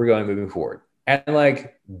 Here's where we're going moving forward. And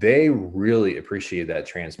like, they really appreciated that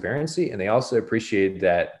transparency. And they also appreciated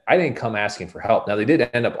that I didn't come asking for help. Now they did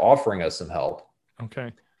end up offering us some help.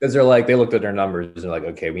 Okay. Because they're like, they looked at their numbers and they're like,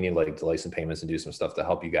 okay, we need like delay some payments and do some stuff to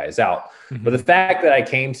help you guys out. Mm-hmm. But the fact that I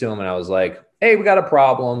came to them and I was like, hey, we got a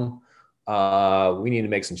problem. We need to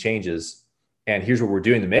make some changes. And here's what we're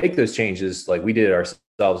doing to make those changes. Like we did it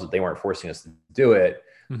ourselves, but they weren't forcing us to do it.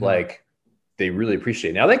 Mm-hmm. Like they really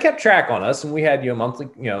appreciate it. Now they kept track on us and we had, you know, monthly,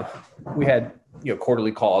 you know, we had, you know,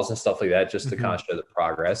 quarterly calls and stuff like that just to kind of show the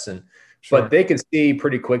progress. And, but they could see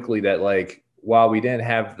pretty quickly that like, while we didn't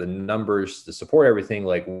have the numbers to support everything,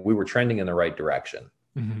 like we were trending in the right direction.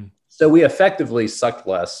 Mm-hmm. So we effectively sucked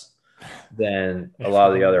less than a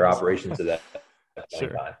lot of the other operations at that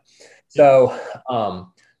point in time. So,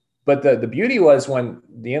 but the beauty was when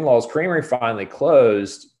the in-laws creamery finally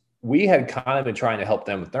closed, we had kind of been trying to help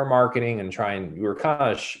them with their marketing and we were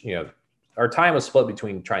kind of, you know, our time was split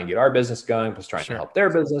between trying to get our business going plus trying to help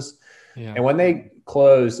their business. Yeah. And when they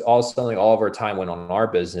closed, all of our time went on our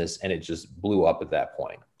business and it just blew up at that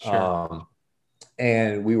point. Sure.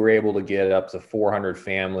 And we were able to get up to 400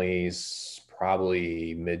 families,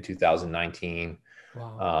 probably mid 2019,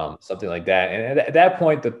 something like that. And at that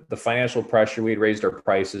point, the financial pressure, we had raised our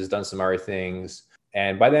prices, done some other things.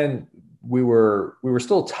 And by then we were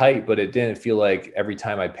still tight, but it didn't feel like every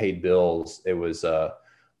time I paid bills, it was a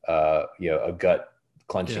gut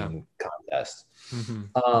clenching contest.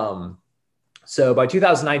 Mm-hmm. So by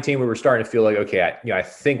 2019, we were starting to feel like, okay, I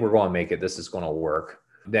think we're going to make it. This is going to work.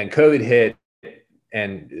 Then COVID hit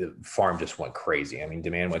and the farm just went crazy. I mean,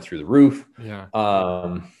 demand went through the roof. Yeah.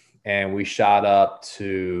 And we shot up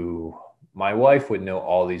to, my wife would know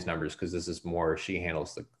all these numbers because this is more, she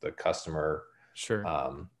handles the customer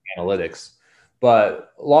analytics.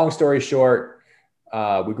 But long story short,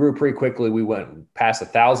 we grew pretty quickly. We went past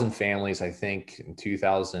 1,000 families, I think, in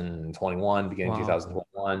 2021, beginning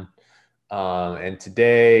 2021. And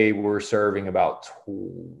today we're serving about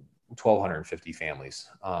 1,250 families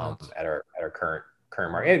at our current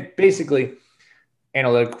market. And basically,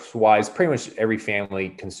 analytics wise, pretty much every family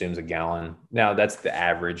consumes a gallon. Now that's the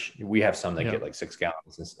average. We have some that get like 6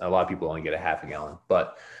 gallons, and a lot of people only get a half a gallon.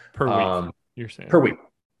 But per week, you're saying per week.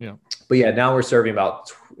 Yeah. But yeah, now we're serving about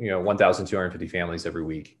 1,250 families every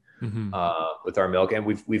week with our milk, and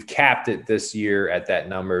we've capped it this year at that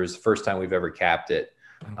number. It's the first time we've ever capped it.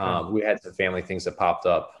 Okay. We had some family things that popped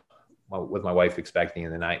up with my wife expecting,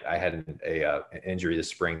 and then I had an injury this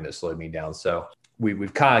spring that slowed me down. So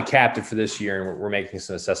we've kind of capped it for this year, and we're making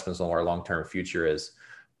some assessments on what our long-term future is.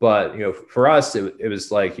 But for us, it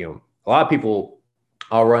was like a lot of people.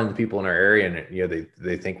 I'll run into people in our area, and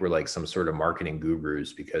they think we're like some sort of marketing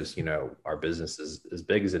gurus because our business is as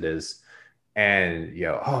big as it is. And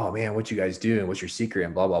oh man, what you guys do and what's your secret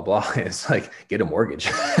and blah blah blah. And it's like, get a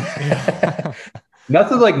mortgage.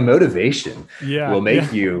 Nothing like motivation will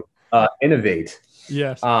make you innovate.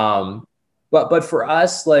 Yes. But for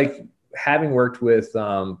us, like having worked with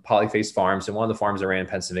Polyface Farms, and one of the farms I ran in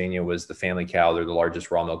Pennsylvania was the Family Cow. They're the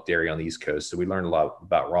largest raw milk dairy on the East Coast. So we learned a lot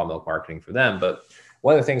about raw milk marketing for them. But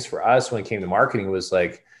one of the things for us when it came to marketing was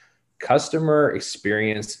like customer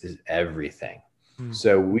experience is everything.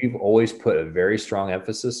 So we've always put a very strong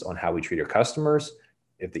emphasis on how we treat our customers.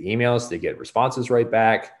 If they email us, they get responses right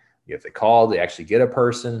back. If they call, they actually get a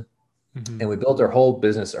person. And we built our whole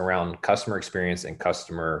business around customer experience and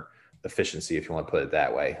customer efficiency, if you want to put it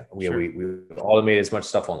that way. We automated as much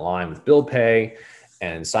stuff online with bill pay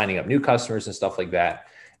and signing up new customers and stuff like that.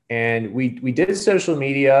 And we did social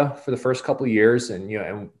media for the first couple of years, and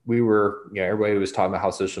and we were, everybody was talking about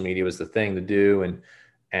how social media was the thing to do, and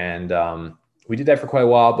we did that for quite a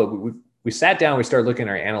while. But we sat down, we started looking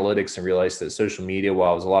at our analytics and realized that social media,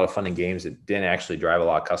 while it was a lot of fun and games, it didn't actually drive a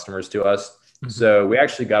lot of customers to us. So we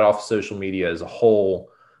actually got off social media as a whole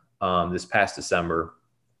this past December.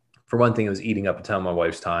 For one thing, it was eating up a ton of my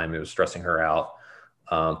wife's time. It was stressing her out,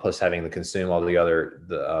 plus having to consume all the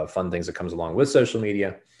other fun things that comes along with social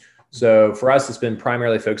media. So for us, it's been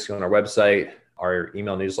primarily focusing on our website, our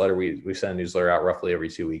email newsletter. We send a newsletter out roughly every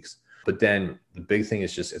 2 weeks. But then the big thing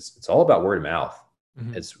is just it's all about word of mouth.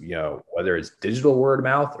 It's, whether it's digital word of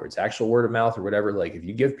mouth or it's actual word of mouth or whatever, like if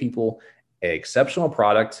you give people an exceptional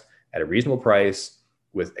product at a reasonable price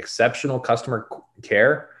with exceptional customer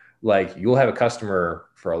care, like you'll have a customer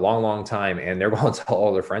for a long, long time, and they're going to tell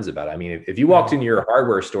all their friends about it. I mean, if you walked into your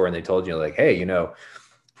hardware store and they told you like, hey,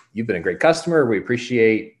 you've been a great customer. We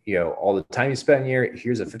appreciate, all the time you spent here.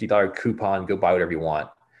 Here's a $50 coupon. Go buy whatever you want.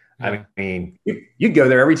 I mean, you'd go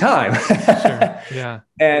there every time. Sure. Yeah.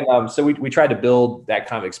 And so we tried to build that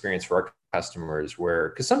kind of experience for our customers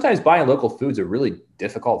because sometimes buying local food is a really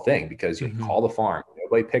difficult thing because you call the farm,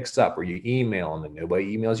 nobody picks up, or you email them and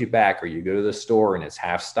nobody emails you back, or you go to the store and it's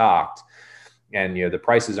half stocked and, the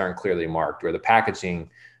prices aren't clearly marked, or the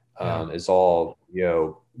packaging is all,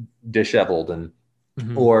 disheveled and,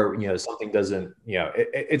 or, something doesn't,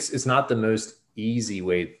 it's not the most easy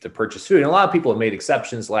way to purchase food. And a lot of people have made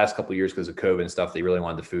exceptions the last couple of years because of COVID and stuff. They really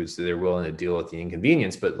wanted the food, so they're willing to deal with the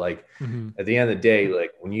inconvenience. But like at the end of the day,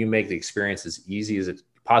 like when you make the experience as easy as it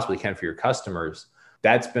possibly can for your customers,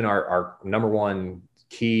 that's been our number one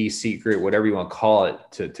key secret, whatever you want to call it,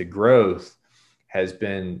 to growth, has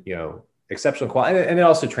been, exceptional quality. And then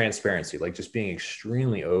also transparency, like just being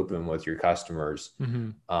extremely open with your customers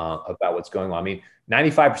about what's going on. I mean,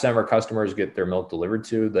 95% of our customers get their milk delivered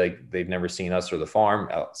to, like they've never seen us or the farm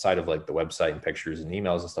outside of like the website and pictures and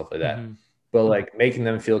emails and stuff like that. But like making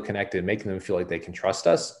them feel connected, making them feel like they can trust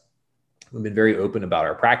us. We've been very open about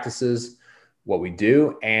our practices, what we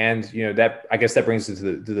do. And, that, I guess that brings us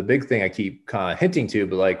to the big thing I keep kind of hinting to,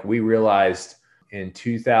 but like we realized in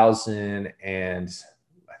 2000 and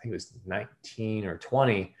I think it was 19 or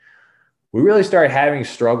 20, we really started having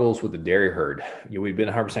struggles with the dairy herd. We'd been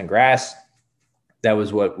 100% grass. That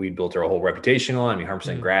was what we built our whole reputation on. I mean,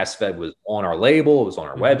 100% grass fed was on our label. It was on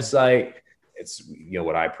our website. It's,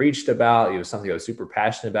 what I preached about. It was something I was super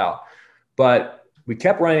passionate about. But we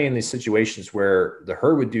kept running in these situations where the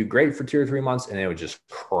herd would do great for 2 or 3 months and it would just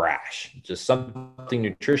crash. Just something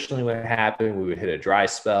nutritionally would happen. We would hit a dry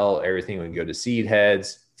spell. Everything would go to seed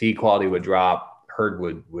heads. Feed quality would drop. Herd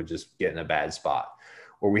would just get in a bad spot.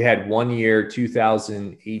 Or we had one year,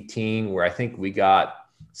 2018, where I think we got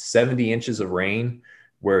 70 inches of rain,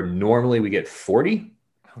 where normally we get 40.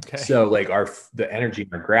 Okay. So like the energy in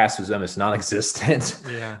our grass was almost non-existent.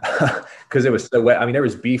 Yeah. Because it was so wet. I mean, there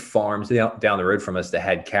was beef farms down the road from us that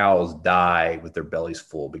had cows die with their bellies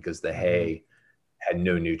full because the hay had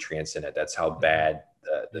no nutrients in it. That's how bad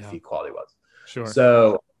the feed quality was. Sure.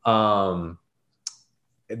 So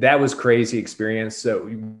that was crazy experience. So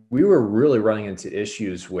we were really running into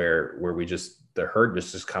issues where the herd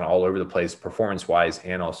was just kind of all over the place, performance wise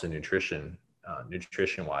and also nutrition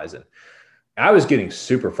wise. And I was getting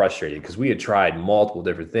super frustrated because we had tried multiple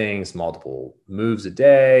different things, multiple moves a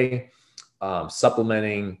day,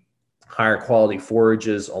 supplementing higher quality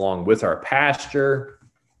forages along with our pasture.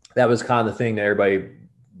 That was kind of the thing that everybody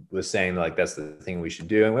was saying, like, that's the thing we should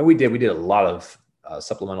do. And when we did a lot of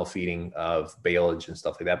supplemental feeding of baleage and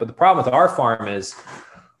stuff like that. But the problem with our farm is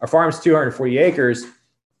our farm's 240 acres,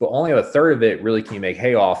 but only a third of it really can you make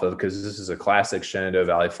hay off of, because this is a classic Shenandoah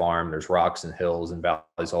Valley farm. There's rocks and hills and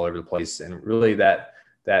valleys all over the place. And really that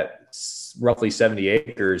roughly 70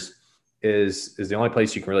 acres is the only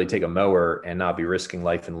place you can really take a mower and not be risking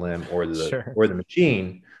life and limb or the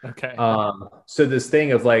machine. Okay. So this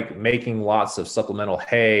thing of like making lots of supplemental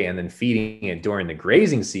hay and then feeding it during the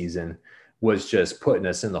grazing season was just putting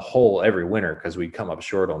us in the hole every winter, because we'd come up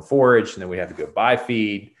short on forage and then we had to go buy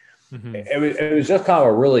feed. It was just kind of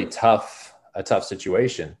a really tough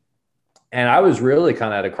situation. And I was really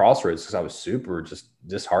kind of at a crossroads because I was super just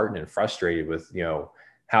disheartened and frustrated with,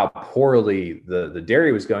 how poorly the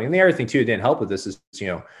dairy was going. And the other thing too, it didn't help with this is,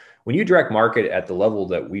 when you direct market at the level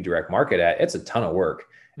that we direct market at, it's a ton of work.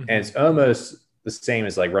 Mm-hmm. And it's almost the same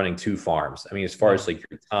as like running 2 farms. I mean, as far as like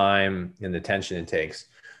your time and the attention it takes.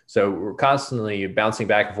 So we're constantly bouncing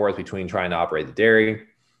back and forth between trying to operate the dairy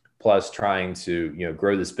plus trying to,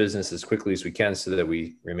 grow this business as quickly as we can so that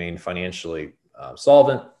we remain financially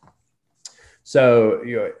solvent. So,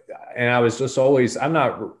 and I was just always, I'm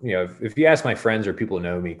not, if you ask my friends or people who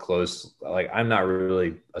know me close, like I'm not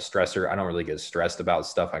really a stressor. I don't really get stressed about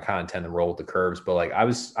stuff. I kind of tend to roll with the curves, but like I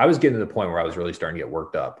was getting to the point where I was really starting to get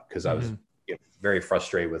worked up because I was very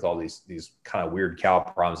frustrated with all these kind of weird cow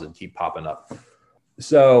problems that keep popping up.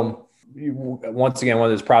 So once again, one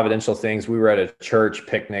of those providential things, we were at a church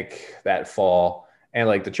picnic that fall. And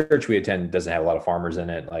like the church we attend doesn't have a lot of farmers in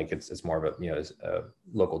it. Like it's more of a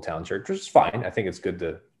local town church, which is fine. I think it's good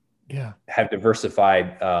to have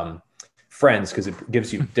diversified friends because it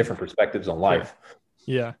gives you different perspectives on life.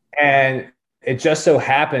 Yeah. And it just so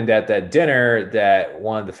happened at that dinner that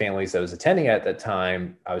one of the families that was attending at that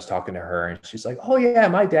time, I was talking to her and she's like, oh yeah,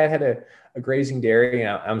 my dad had a grazing dairy.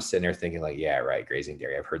 And I'm sitting there thinking like, yeah, right. Grazing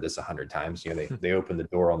dairy. I've heard this 100 times. They open the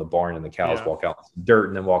door on the barn and the cows walk out in the dirt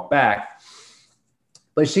and then walk back.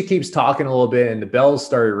 But she keeps talking a little bit and the bells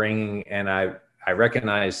started ringing and I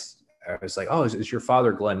recognized, I was like, oh, is your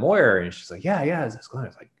father Glenn Moyer? And she's like, yeah, is this Glenn? I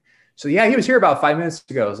was like, so yeah, he was here about 5 minutes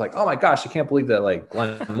ago. I was like, oh my gosh, I can't believe that like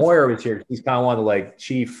Glenn Moyer was here. He's kind of one of the like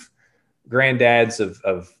chief granddads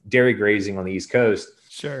of dairy grazing on the East Coast.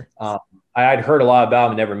 Sure. I'd heard a lot about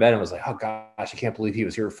him and never met him. I was like, oh gosh, I can't believe he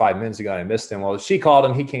was here 5 minutes ago and I missed him. Well, she called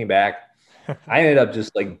him, he came back. I ended up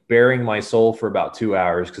just like bearing my soul for about 2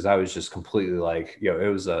 hours because I was just completely like,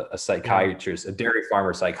 it was a psychiatrist, a dairy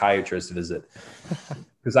farmer psychiatrist visit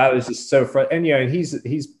because I was just so frustrated. And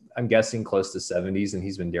he's I'm guessing close to 70s and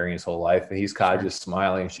he's been dairying his whole life and he's kind of just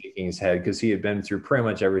smiling and shaking his head because he had been through pretty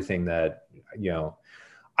much everything that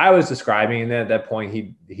I was describing. And then at that point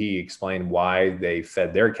he explained why they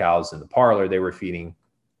fed their cows in the parlor. They were feeding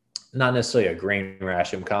not necessarily a grain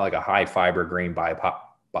ration, kind of like a high fiber grain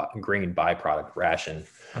byproduct ration.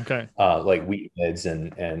 Okay. Like wheat mids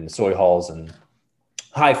and soy hulls and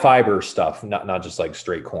high fiber stuff, not just like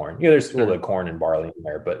straight corn. There's a little bit of corn and barley in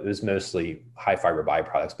there, but it was mostly high fiber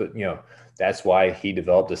byproducts. But that's why he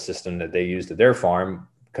developed a system that they used at their farm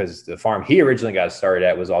because the farm he originally got started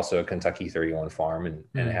at was also a Kentucky 31 farm and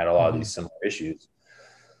it had a lot of these similar issues.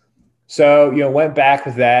 So, went back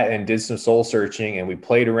with that and did some soul searching and we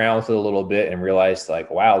played around with it a little bit and realized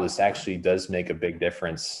like, wow, this actually does make a big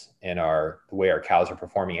difference in the way our cows are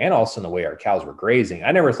performing and also in the way our cows were grazing.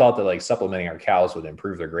 I never thought that like supplementing our cows would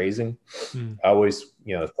improve their grazing. I always,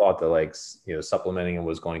 thought that like, supplementing them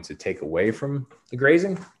was going to take away from the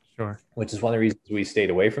grazing, which is one of the reasons we stayed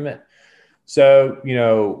away from it. So,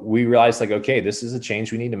 we realized like, okay, this is a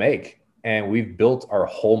change we need to make. And we've built our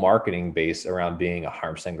whole marketing base around being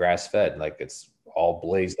 100% grass fed. Like it's all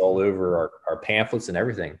blazed all over our pamphlets and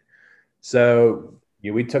everything. So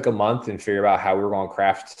we took a month and figured out how we were going to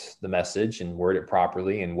craft the message and word it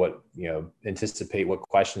properly and what, anticipate what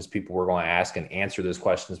questions people were going to ask and answer those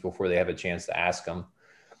questions before they have a chance to ask them.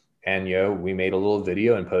 And, we made a little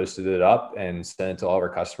video and posted it up and sent it to all of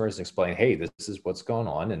our customers and explained, hey, this is what's going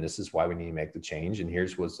on. And this is why we need to make the change. And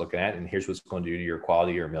here's what's looking at, and here's what's going to do to your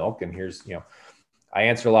quality of your milk. And here's, I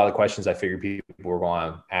answered a lot of the questions I figured people were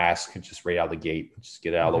going to ask just right out of the gate, just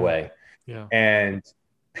get it out of the way. Yeah. And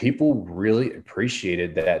people really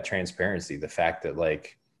appreciated that transparency. The fact that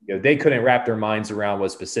like, they couldn't wrap their minds around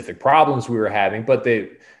what specific problems we were having, but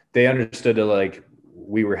they understood that like,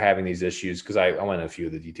 we were having these issues because I went into a few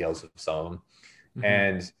of the details of some of them.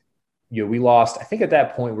 And, we lost, I think at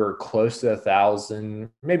that point we were close to 1,000,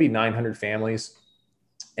 maybe 900 families.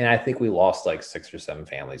 And I think we lost like 6 or 7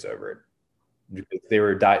 families over it. Because they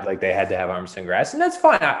were like they had to have 100% grass, and that's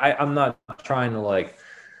fine. I'm not trying to like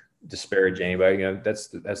disparage anybody.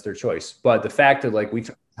 That's their choice. But the fact that like we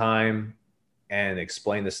took time and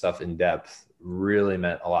explained this stuff in depth really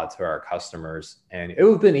meant a lot to our customers. And it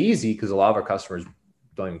would have been easy because a lot of our customers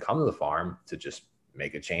don't even come to the farm to just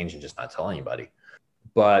make a change and just not tell anybody.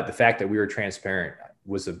 But the fact that we were transparent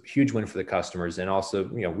was a huge win for the customers. And also,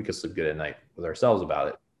 we could sleep good at night with ourselves about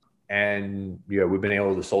it. And, we've been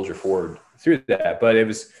able to soldier forward through that. But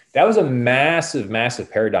that was a massive,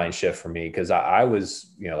 massive paradigm shift for me because I was,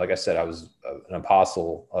 like I said, I was an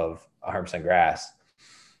apostle of 100% grass.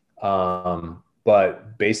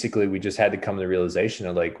 But basically we just had to come to the realization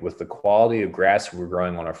of like, with the quality of grass we're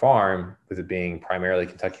growing on our farm, with it being primarily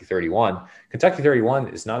Kentucky 31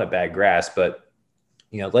 is not a bad grass, but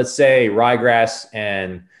let's say ryegrass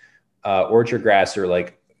and orchard grass are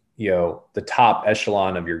like, the top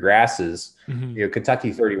echelon of your grasses.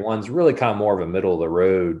 Kentucky 31 is really kind of more of a middle of the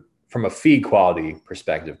road from a feed quality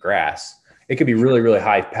perspective grass. It could be really, really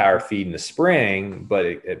high power feed in the spring,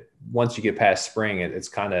 but once you get past spring, it's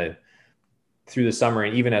kind of through the summer,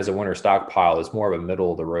 and even as a winter stockpile, it's more of a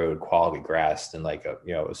middle of the road quality grass than like a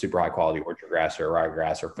super high quality orchard grass or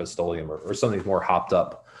ryegrass or Fustorium or something more hopped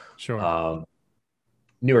up. Sure.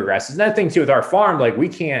 Newer grasses. And that thing too with our farm, like we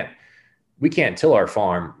can't till our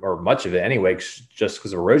farm or much of it anyway, just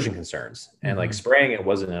because of erosion concerns. And like spraying it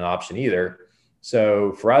wasn't an option either.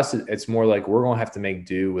 So for us, it's more like we're going to have to make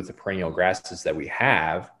do with the perennial grasses that we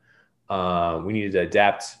have. We needed to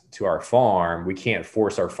adapt to our farm. We can't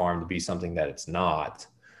force our farm to be something that it's not.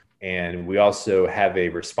 And we also have a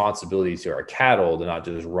responsibility to our cattle to not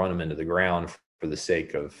just run them into the ground for the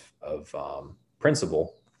sake of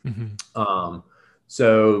principle.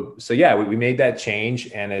 So yeah, we made that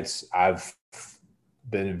change, and I've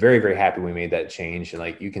been very, very happy we made that change. And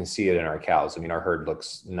like, you can see it in our cows. I mean, our herd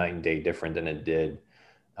looks night and day different than it did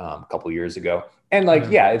a couple of years ago. And like,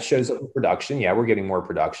 yeah, it shows up in production. Yeah, we're getting more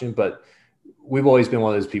production, but we've always been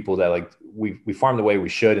one of those people that like, we farm the way we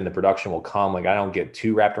should, and the production will come. Like, I don't get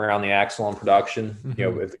too wrapped around the axle on production.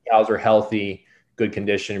 If the cows are healthy, good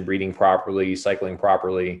condition, breeding properly, cycling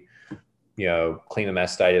properly, clean the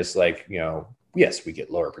mastitis, like, yes, we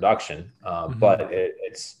get lower production, but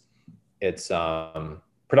it's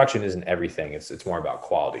production isn't everything. It's more about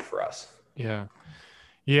quality for us.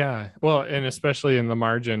 Yeah. Well, and especially in the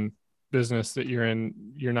margin business that you're in,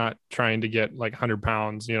 you're not trying to get like 100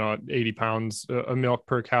 pounds, 80 pounds of milk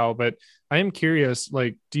per cow. But I am curious,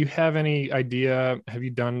 like, do you have any idea? Have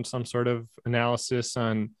you done some sort of analysis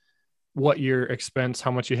on what your expense,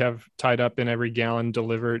 how much you have tied up in every gallon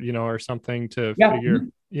delivered, or something to figure?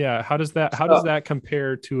 Yeah. How does that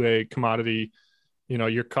compare to a commodity,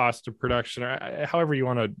 your cost of production, or however you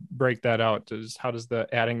want to break that out? How does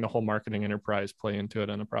adding the whole marketing enterprise play into it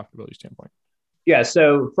on a profitability standpoint? Yeah.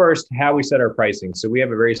 So first, how we set our pricing. So we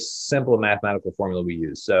have a very simple mathematical formula we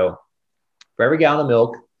use. So for every gallon of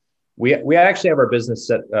milk, we actually have our business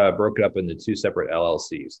broken up into two separate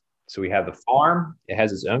LLCs. So we have the farm, it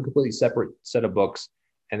has its own completely separate set of books.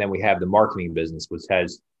 And then we have the marketing business, which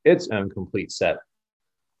has its own complete set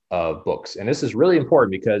of books. And this is really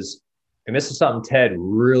important because, and this is something Ted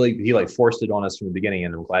he like forced it on us from the beginning,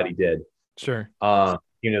 and I'm glad he did. Sure.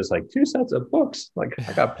 It's like 2 sets of books. Like,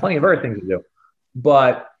 I got plenty of other things to do,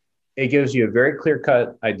 but it gives you a very clear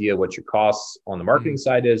cut idea what your costs on the marketing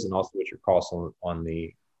side is, and also what your costs on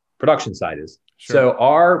the production side is. Sure. So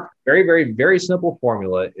our very, very, very simple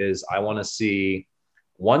formula is, I want to see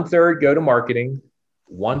 1/3 go to marketing,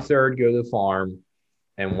 1/3 go to the farm,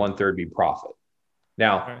 and 1/3 be profit.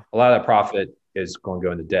 Now, a lot of that profit is going to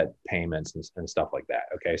go into debt payments and stuff like that.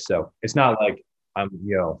 Okay. So it's not like I'm,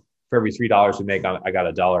 for every $3 we make, I got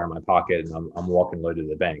 $1 in my pocket and I'm walking loaded to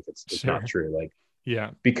the bank. It's sure. Not true. Like,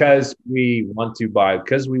 yeah, because we want to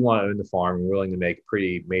own the farm, we're willing to make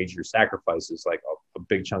pretty major sacrifices. Like a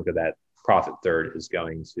big chunk of that profit third is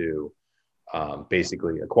going to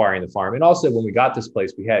basically acquiring the farm. And also, when we got this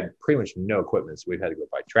place, we had pretty much no equipment. So we've had to go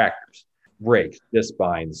buy tractors, rakes, disc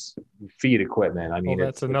binds, feed equipment. I mean,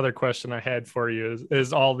 that's another question I had for you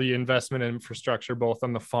is all the investment in infrastructure, both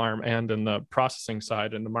on the farm and in the processing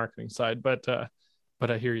side and the marketing side. But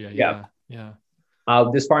I hear you. Yeah.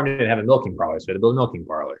 This farm didn't have a milking parlor, so we had to build a milking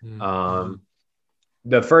parlor.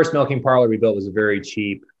 The first milking parlor we built was a very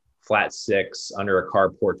cheap flat 6 under a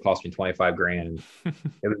carport, cost me $25,000.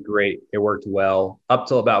 It was great. It worked well up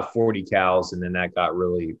till about 40 cows. And then that got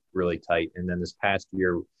really, really tight. And then this past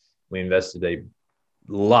year, we invested a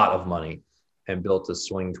lot of money and built a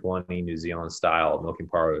swing 20 New Zealand style milking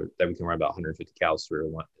parlor that we can run about 150 cows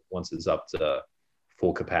through once it's up to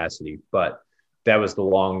full capacity. But that was the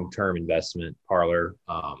long-term investment parlor,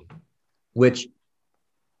 which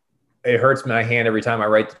it hurts my hand every time I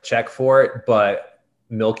write the check for it, but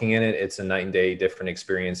milking in it, it's a night and day different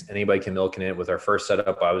experience. Anybody can milk in it. With our first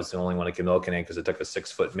setup, I was the only one that could milk in it because it took a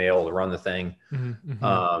 6-foot male to run the thing.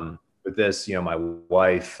 With this, my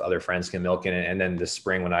wife, other friends can milk in it. And then this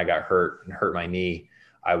spring when I got hurt my knee,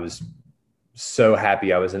 I was so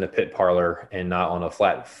happy I was in a pit parlor and not on a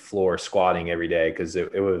flat floor squatting every day, because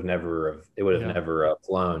it would have never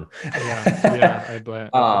flown. I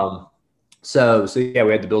bet. So yeah,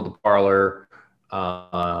 we had to build the parlor.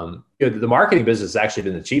 The marketing business has actually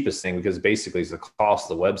been the cheapest thing, because basically it's the cost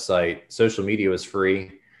of the website. Social media was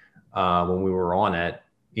free when we were on it.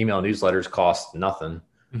 Email newsletters cost nothing.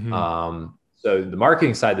 So the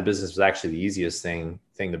marketing side of the business was actually the easiest thing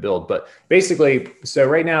to build. But basically, so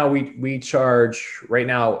right now we charge right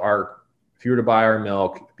now if you were to buy our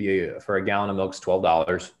milk, for a gallon of milk is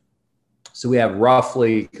 $12. So we have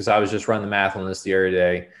roughly, because I was just running the math on this the other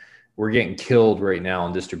day, we're getting killed right now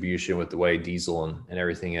in distribution with the way diesel and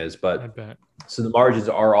everything is. But I bet. So the margins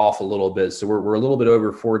are off a little bit. So we're a little bit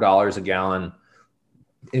over $4 a gallon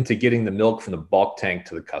into getting the milk from the bulk tank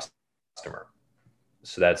to the customer.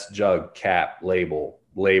 So that's jug, cap, label,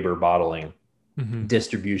 labor, bottling,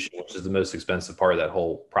 distribution, which is the most expensive part of that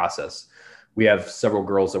whole process. We have several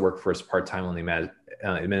girls that work for us part-time on the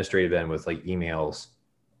administrative end with like emails,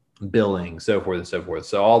 billing, so forth and so forth.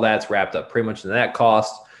 So all that's wrapped up pretty much in that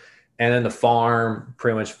cost. And then the farm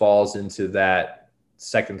pretty much falls into that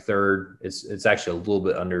second, third. It's actually a little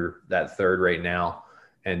bit under that third right now.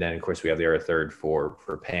 And then of course we have the other third for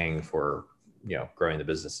paying for, growing the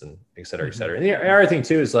business and et cetera, et cetera. And the other thing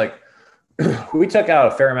too is like, we took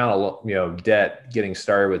out a fair amount of, debt getting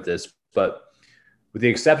started with this, but with the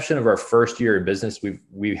exception of our first year in business,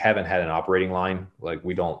 we haven't had an operating line. Like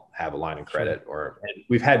we don't have a line of credit, and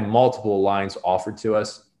we've had multiple lines offered to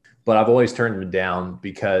us, but I've always turned them down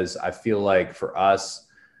because I feel like for us,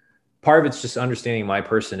 part of it's just understanding my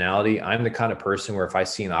personality. I'm the kind of person where if I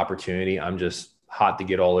see an opportunity, I'm just hot to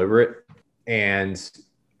get all over it. And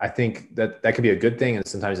I think that could be a good thing. And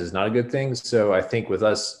sometimes it's not a good thing. So I think with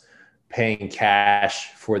us paying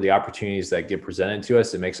cash for the opportunities that get presented to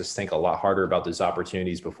us, it makes us think a lot harder about those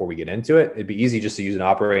opportunities before we get into it. It'd be easy just to use an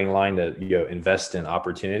operating line to invest in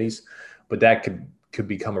opportunities, but that could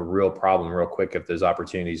become a real problem real quick if those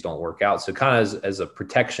opportunities don't work out. So kind of as a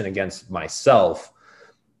protection against myself,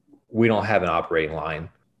 we don't have an operating line,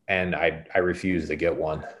 and I refuse to get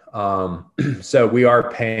one. So we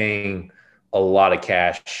are paying a lot of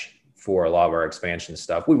cash for a lot of our expansion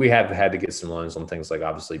stuff. We have had to get some loans on things like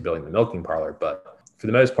obviously building the milking parlor, but for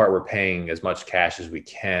the most part, we're paying as much cash as we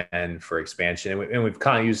can for expansion. And we've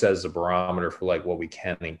kind of used that as a barometer for like what we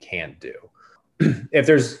can and can't do. If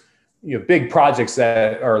there's big projects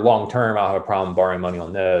that are long-term, I'll have a problem borrowing money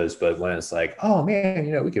on those. But when it's like, oh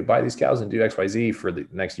man, we could buy these cows and do X, Y, Z for the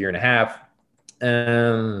next year and a half,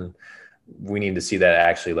 we need to see that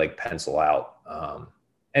actually like pencil out.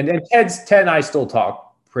 And then Ted and I still talk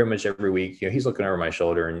pretty much every week. He's looking over my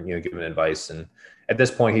shoulder and giving advice. And at this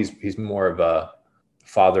point, he's more of a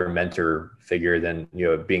father mentor figure than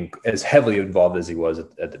being as heavily involved as he was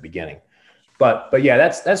at the beginning. But yeah,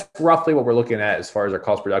 that's roughly what we're looking at as far as our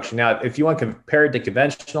cost production. Now, if you want to compare it to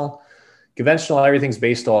conventional, everything's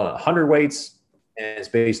based on 100 weights and it's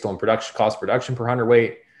based on cost production per 100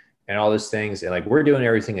 weight and all those things. And like we're doing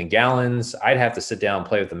everything in gallons. I'd have to sit down and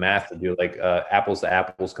play with the math to do like apples to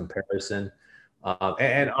apples comparison.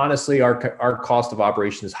 And honestly, our cost of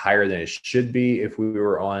operation is higher than it should be if we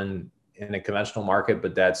were in a conventional market,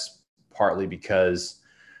 but that's partly because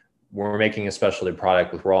when we're making a specialty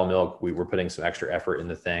product with raw milk, we're putting some extra effort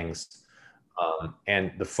into things.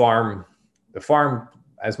 And the farm,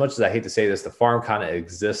 as much as I hate to say this, the farm kind of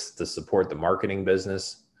exists to support the marketing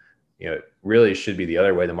business. It really should be the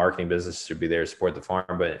other way. The marketing business should be there to support the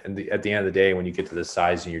farm. But at the end of the day, when you get to this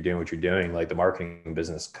size and you're doing what you're doing, like the marketing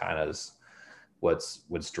business kind of is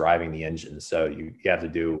what's driving the engine. So you have to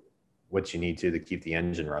do what you need to keep the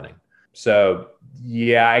engine running. So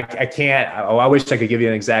yeah, I can't, I wish I could give you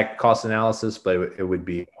an exact cost analysis, but it would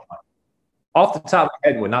be off the top of my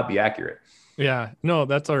head, would not be accurate. Yeah, no,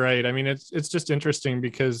 that's all right. I mean, it's just interesting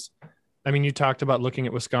because, I mean, you talked about looking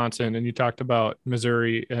at Wisconsin and you talked about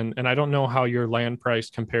Missouri, and I don't know how your land price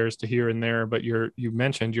compares to here and there, but you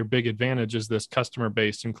mentioned your big advantage is this customer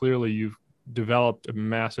base, and clearly you've developed a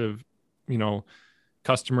massive,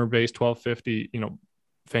 customer base,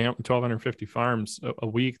 1,250 farms a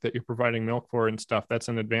week that you're providing milk for and stuff. That's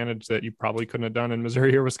an advantage that you probably couldn't have done in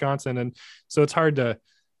Missouri or Wisconsin. And so it's hard to,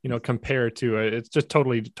 compare to it. It's just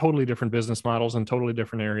totally different business models and totally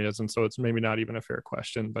different areas. And so it's maybe not even a fair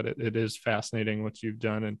question, but it is fascinating what you've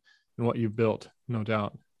done and what you've built, no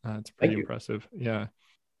doubt. It's pretty impressive. Yeah.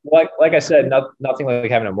 Like I said, nothing like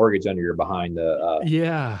having a mortgage under your behind.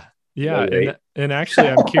 Yeah. And actually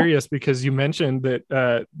I'm curious because you mentioned that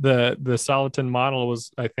the Soliton model was,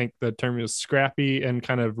 I think the term was scrappy and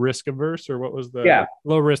kind of risk averse, or what was the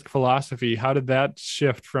low risk philosophy? How did that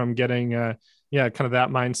shift from getting kind of that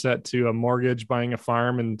mindset to a mortgage, buying a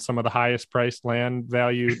farm in some of the highest priced land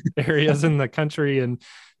value areas in the country and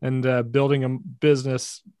building a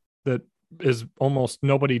business that is almost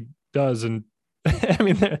nobody does? And I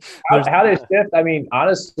mean, how they shift. I mean,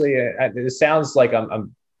 honestly, it sounds like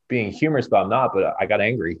I'm being humorous, but I'm not. But I got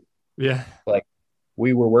angry. Yeah, like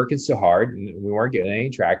we were working so hard and we weren't getting any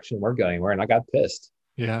traction, weren't going anywhere, and I got pissed.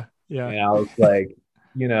 Yeah, Yeah. And I was like,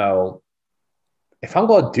 if I'm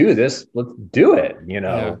going to do this, let's do it.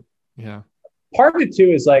 Yeah. Yeah. Part of it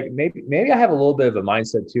too is like maybe I have a little bit of a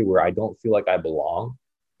mindset too where I don't feel like I belong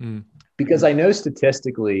Mm. because I know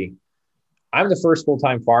statistically I'm the first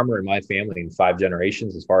full-time farmer in my family in 5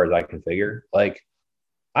 generations, as far as I can figure. Like,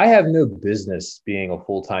 I have no business being a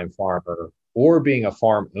full-time farmer or being a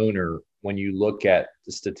farm owner when you look at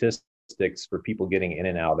the statistics for people getting in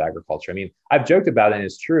and out of agriculture. I mean, I've joked about it, and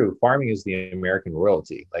it's true. Farming is the American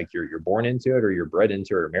royalty. Like, you're born into it, or you're bred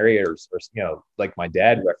into it, or married, or like my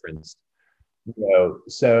dad referenced.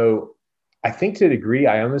 So I think to a degree,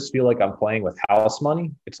 I almost feel like I'm playing with house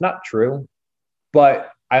money. It's not true, but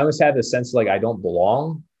I almost have this sense like I don't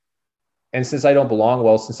belong. And since I don't belong,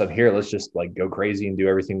 well, since I'm here, let's just like go crazy and do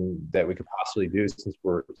everything that we could possibly do since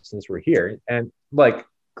we're here. And like,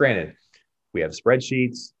 granted, we have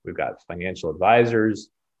spreadsheets, we've got financial advisors,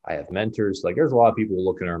 I have mentors. Like, there's a lot of people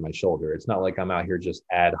looking over my shoulder. It's not like I'm out here just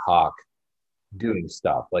ad hoc doing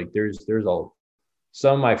stuff. Like, there's a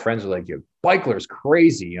some of my friends are like, "Yo, Bikeler's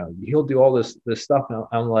crazy. He'll do all this stuff." And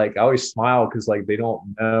I'm like, I always smile because like they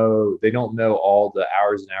don't know all the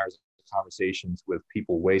hours and hours of conversations with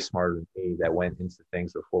people way smarter than me that went into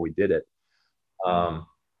things before we did it. Um,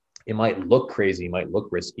 it might look crazy, might look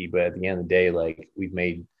risky, but at the end of the day, like, we've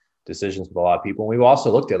made decisions with a lot of people. And we've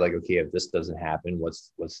also looked at like, okay, if this doesn't happen,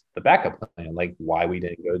 what's the backup plan? Like, why we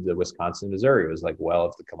didn't go to Wisconsin, Missouri. It was like, well,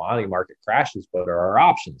 if the commodity market crashes, what are our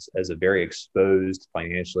options as a very exposed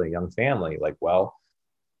financially young family? Like, well,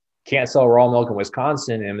 can't sell raw milk in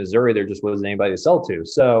Wisconsin and Missouri. There just wasn't anybody to sell to.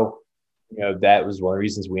 So, that was one of the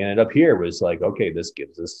reasons we ended up here was like, okay, this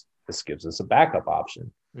gives us a backup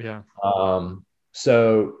option. Yeah.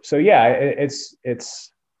 So yeah,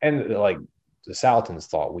 it's and like the Saltons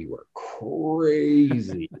thought we were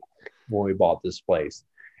crazy when we bought this place.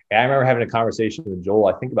 And I remember having a conversation with Joel,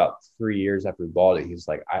 I think about 3 years after we bought it. He's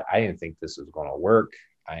like, I didn't think this was going to work.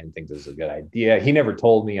 I didn't think this was a good idea. He never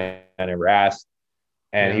told me. I never asked.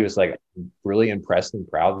 And he was like, I'm really impressed and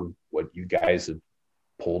proud of what you guys have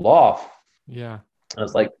pulled off. Yeah. I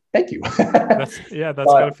was like, thank you. That's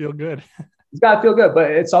gotta feel good. It's gotta feel good,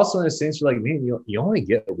 but it's also in a sense you're like, man, you only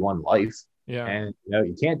get one life. Yeah. And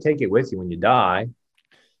you can't take it with you when you die.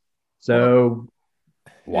 So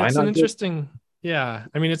why it's not? An interesting, yeah.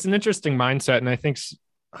 I mean, it's an interesting mindset. And I think,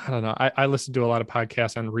 I don't know, I listen to a lot of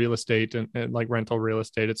podcasts on real estate and like rental real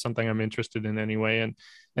estate. It's something I'm interested in anyway.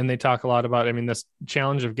 And they talk a lot about, I mean, this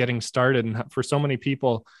challenge of getting started. And for so many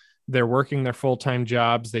people, they're working their full-time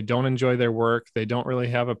jobs. They don't enjoy their work. They don't really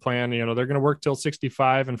have a plan. They're going to work till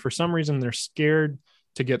 65. And for some reason, they're scared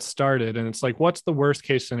to get started. And it's like, what's the worst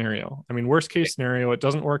case scenario? I mean, worst case scenario, it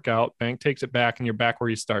doesn't work out. Bank takes it back and you're back where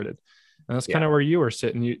you started. And that's kind of where you were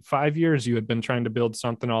sitting. 5 years, you had been trying to build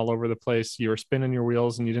something all over the place. You were spinning your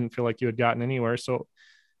wheels and you didn't feel like you had gotten anywhere. So,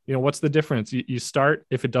 what's the difference? You start,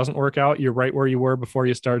 if it doesn't work out, you're right where you were before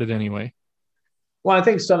you started anyway. Well, I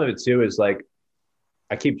think some of it too is like,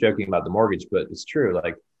 I keep joking about the mortgage, but it's true.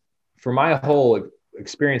 Like, for my whole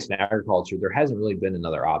experience in agriculture, there hasn't really been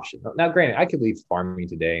another option. Now, granted, I could leave farming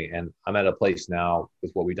today and I'm at a place now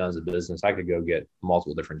with what we've done as a business. I could go get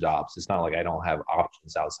multiple different jobs. It's not like I don't have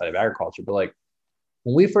options outside of agriculture, but like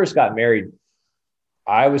when we first got married,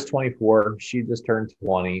 I was 24. She just turned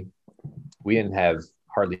 20. We didn't have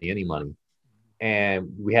hardly any money. And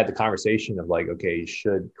we had the conversation of like, okay,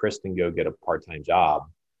 should Kristen go get a part-time job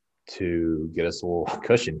to get us a little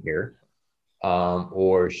cushion here?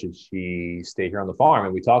 Or should she stay here on the farm?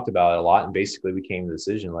 And we talked about it a lot. And basically we came to the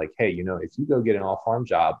decision like, hey, if you go get an off farm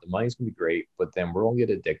job, the money's gonna be great, but then we're gonna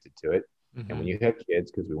get addicted to it. Mm-hmm. And when you have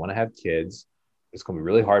kids, because we want to have kids, it's gonna be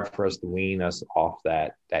really hard for us to wean us off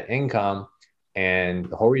that income. And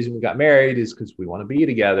the whole reason we got married is because we want to be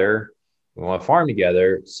together. We want to farm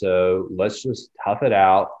together. So let's just tough it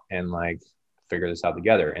out and like figure this out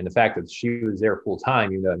together. And the fact that she was there full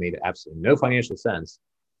time, even though it made absolutely no financial sense,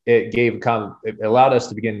 it allowed us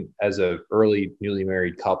to begin as a early newly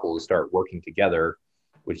married couple to start working together,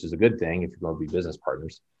 which is a good thing if you're going to be business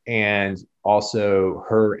partners. And also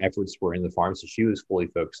her efforts were in the farm. So she was fully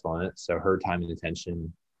focused on it. So her time and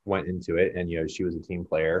attention went into it. And, she was a team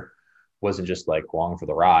player, wasn't just like along for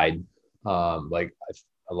the ride. Like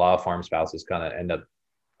a lot of farm spouses kind of end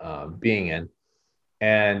up being in.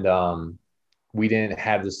 And we didn't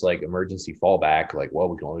have this like emergency fallback, like, well,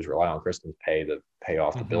 we can always rely on Kristen's pay to pay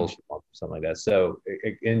off the bills or something like that. So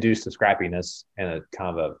it induced a scrappiness and a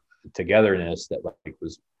kind of a togetherness that like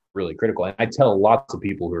was really critical. And I tell lots of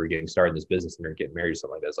people who are getting started in this business and they're getting married or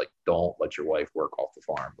something like that, it's like, don't let your wife work off the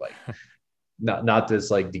farm. Like not this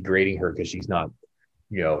like degrading her because she's not,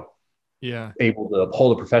 Yeah. able to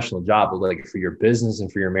hold a professional job, but like for your business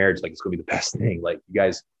and for your marriage, like it's gonna be the best thing. Like you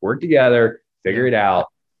guys work together, figure it out,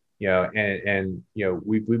 and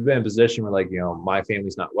we've been in a position where like, my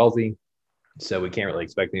family's not wealthy, so we can't really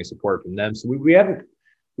expect any support from them. So we've been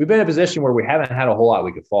in a position where we haven't had a whole lot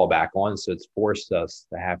we could fall back on. So it's forced us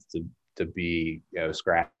to have to be,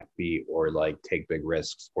 scrappy or like take big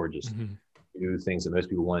risks or just do things that most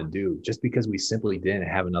people want to do just because we simply didn't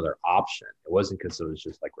have another option. It wasn't because it was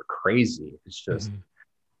just like we're crazy. It's just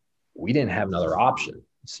we didn't have another option.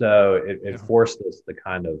 So it forced us to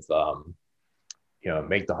kind of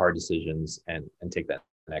make the hard decisions and take that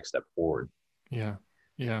next step forward. Yeah.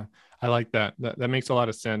 Yeah. I like that. That makes a lot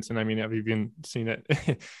of sense. And I mean, I've even seen it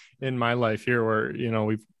in my life here where,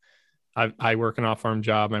 I work an off-farm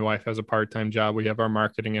job. My wife has a part-time job. We have our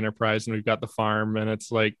marketing enterprise and we've got the farm, and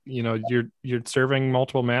it's like, you're serving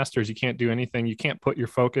multiple masters. You can't do anything. You can't put your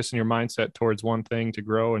focus and your mindset towards one thing to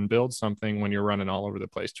grow and build something when you're running all over the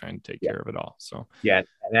place trying to take care of it all. So and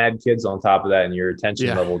add kids on top of that and your attention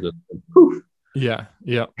level just poof. Yeah.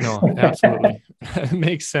 No, absolutely. It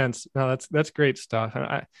makes sense. No, that's great stuff.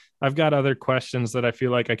 I've got other questions that I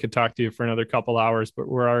feel like I could talk to you for another couple hours, but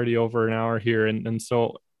we're already over an hour here. And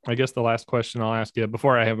so I guess the last question I'll ask you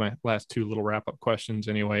before I have my last two little wrap up questions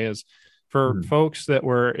anyway, is for folks that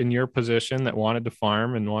were in your position that wanted to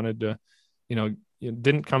farm and wanted to,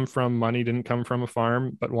 didn't come from money, didn't come from a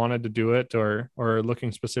farm, but wanted to do it or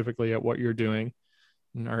looking specifically at what you're doing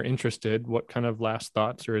and are interested, what kind of last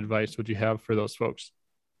thoughts or advice would you have for those folks?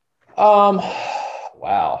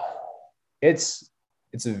 Wow. It's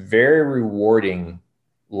a very rewarding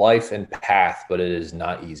life and path, but it is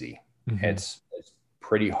not easy. It's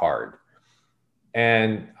pretty hard.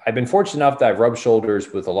 And I've been fortunate enough that I've rubbed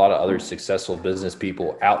shoulders with a lot of other successful business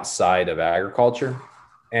people outside of agriculture.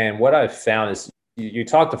 And what I've found is you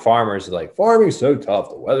talk to farmers like, farming's so tough,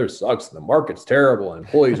 the weather sucks, and the market's terrible, and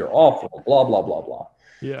employees are awful, blah, blah, blah, blah.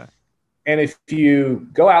 Yeah. And if you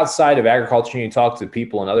go outside of agriculture and you talk to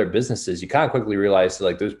people in other businesses, you kind of quickly realize that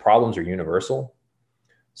like those problems are universal.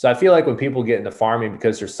 So I feel like when people get into farming,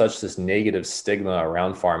 because there's such this negative stigma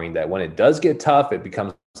around farming, that when it does get tough, it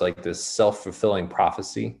becomes like this self-fulfilling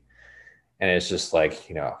prophecy. And it's just like,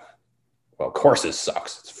 well, of course it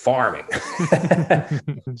sucks. It's farming.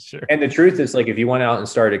 Sure. And the truth is, like, if you went out and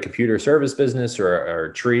started a computer service business or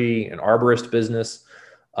a tree, an arborist business,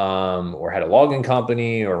 or had a logging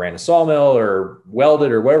company or ran a sawmill or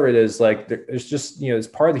welded or whatever it is, like there's just, it's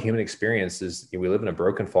part of the human experience is we live in a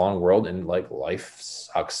broken, fallen world, and like life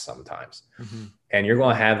sucks sometimes. And you're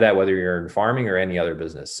going to have that whether you're in farming or any other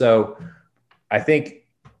business. So I think,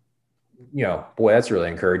 boy, that's really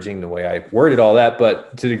encouraging the way I worded all that,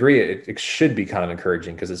 but to a degree it should be kind of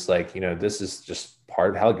encouraging because it's like, this is just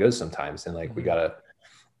part of how it goes sometimes. And like, we got to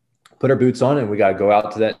put our boots on and we got to go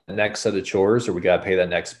out to that next set of chores, or we got to pay that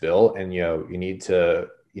next bill. And, you need to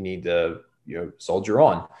soldier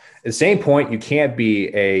on. At the same point, you can't be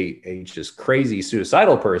a just crazy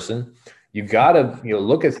suicidal person. You've got to,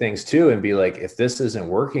 look at things too and be like, if this isn't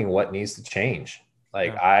working, what needs to change?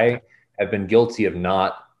 Like I have been guilty of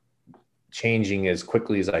not changing as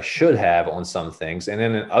quickly as I should have on some things. And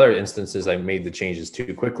then in other instances, I made the changes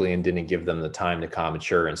too quickly and didn't give them the time to kind of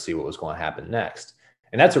mature and see what was going to happen next.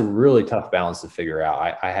 And that's a really tough balance to figure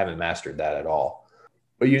out. I haven't mastered that at all,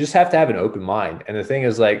 but you just have to have an open mind. And the thing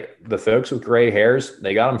is, like, the folks with gray hairs,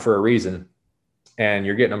 they got them for a reason, and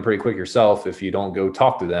you're getting them pretty quick yourself if you don't go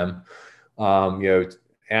talk to them.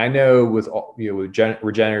 And I know with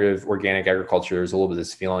regenerative organic agriculture, there's a little bit of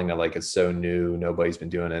this feeling that like, it's so new, nobody's been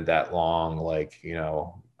doing it that long. Like,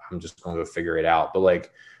 I'm just going to go figure it out. But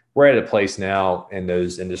like, we're at a place now in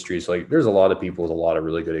those industries, like there's a lot of people with a lot of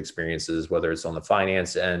really good experiences, whether it's on the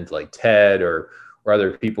finance end, like Ted or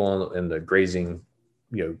other people in the grazing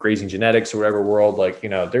genetics or whatever world, like,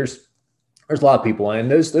 there's a lot of people.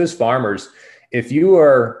 And those farmers, if you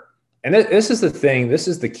are, and this is the thing, this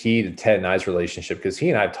is the key to Ted and I's relationship, because he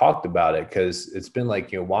and I have talked about it, because it's been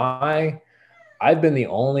like, why I've been the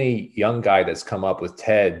only young guy that's come up with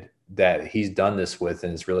Ted that he's done this with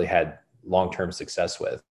and has really had long-term success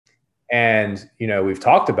with. And, we've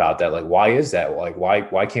talked about that. Like, why is that? Like,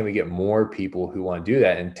 why can't we get more people who want to do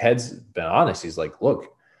that? And Ted's been honest. He's like,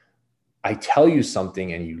 look, I tell you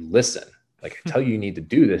something and you listen. Like, I tell you need to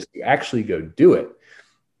do this, you actually go do it.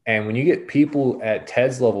 And when you get people at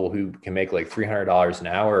Ted's level who can make like $300 an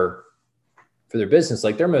hour for their business,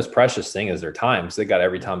 like their most precious thing is their time. So they got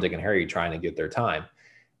every Tom, Dick, and Harry trying to get their time.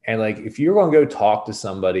 And like, if you're going to go talk to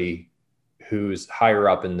somebody who's higher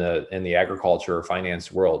up in the agriculture or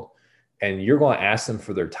finance world, and you're going to ask them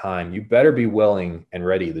for their time, you better be willing and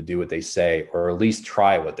ready to do what they say, or at least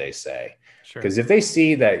try what they say. Sure. Because if they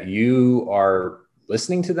see that you are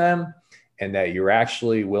listening to them and that you're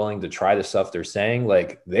actually willing to try the stuff they're saying,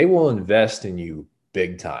 like they will invest in you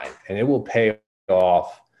big time and it will pay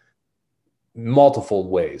off multiple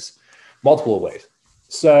ways.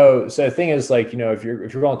 So the thing is, like, if you're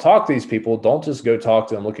going to talk to these people, don't just go talk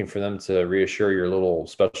to them looking for them to reassure your little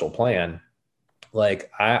special plan.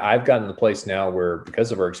 Like I've gotten to the place now where,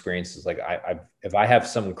 because of our experiences, like if I have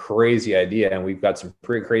some crazy idea, and we've got some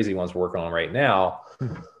pretty crazy ones we're working on right now,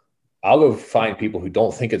 I'll go find people who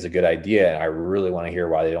don't think it's a good idea. And I really want to hear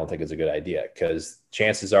why they don't think it's a good idea, because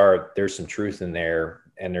chances are there's some truth in there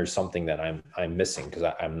and there's something that I'm missing, because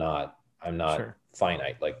I'm not Sure.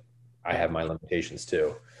 finite. Like I have my limitations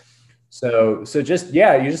too. So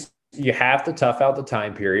you have to tough out the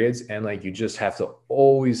time periods, and like you just have to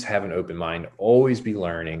always have an open mind, always be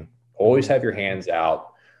learning, always have your hands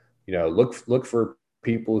out. Look for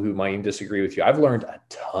people who might even disagree with you. I've learned a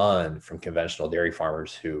ton from conventional dairy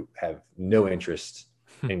farmers who have no interest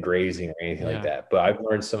in grazing or anything like that. But I've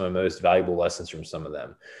learned some of the most valuable lessons from some of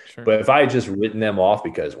them. Sure. But if I had just written them off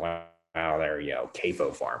because, wow, they're,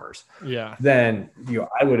 CAFO farmers, then,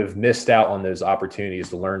 I would have missed out on those opportunities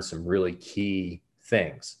to learn some really key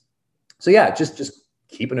things. So just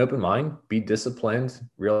keep an open mind, be disciplined,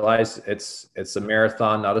 realize it's a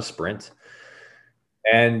marathon, not a sprint,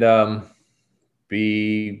 and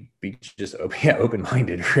be just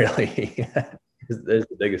open-minded, really. That's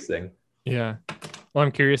the biggest thing. Yeah. Well,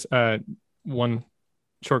 I'm curious, one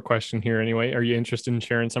short question here anyway. Are you interested in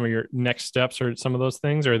sharing some of your next steps or some of those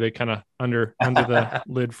things, or are they kind of under the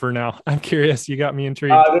lid for now? I'm curious. You got me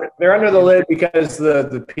intrigued. They're under the lid because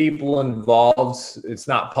the people involved, it's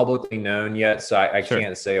not publicly known yet. So I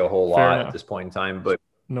can't say a whole lot at this point in time, but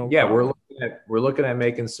problem. we're looking at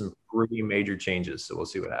making some pretty major changes. So we'll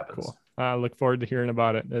see what happens. Cool. I look forward to hearing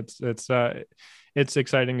about it. It's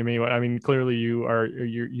exciting to me. Clearly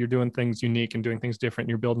you're doing things unique and doing things different.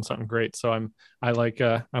 You're building something great. So I'm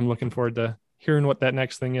looking forward to hearing what that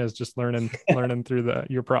next thing is, just learning through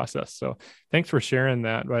your process. So thanks for sharing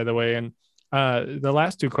that, by the way. And the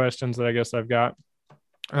last two questions that I guess I've got,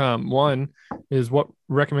 one is, what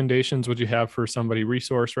recommendations would you have for somebody?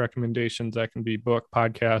 Resource recommendations, that can be book,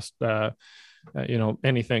 podcast,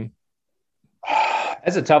 anything.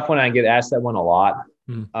 That's a tough one. I get asked that one a lot.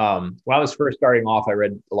 When I was first starting off, I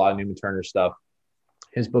read a lot of Newman Turner stuff.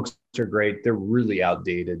 His books are great. They're really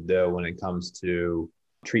outdated though when it comes to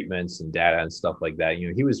treatments and data and stuff like that.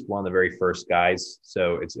 He was one of the very first guys.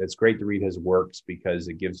 So it's great to read his works because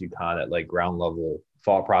it gives you kind of like ground level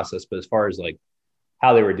thought process. But as far as like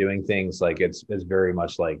how they were doing things, like it's very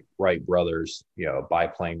much like Wright brothers,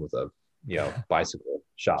 biplane with a bicycle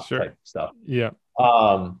shop type stuff. Yeah.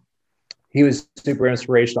 He was super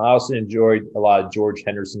inspirational. I also enjoyed a lot of George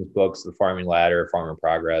Henderson's books, The Farming Ladder, Farmer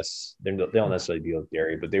Progress. They don't necessarily deal with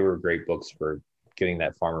dairy, but they were great books for getting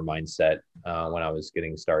that farmer mindset when I was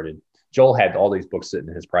getting started. Joel had all these books sitting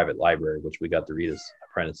in his private library, which we got to read as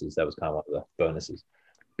apprentices. That was kind of one of the bonuses.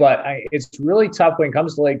 But it's really tough when it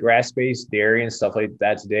comes to like grass-based dairy and stuff like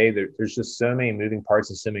that today. There's just so many moving parts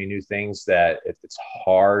and so many new things that it's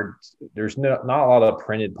hard. There's not a lot of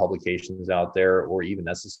printed publications out there, or even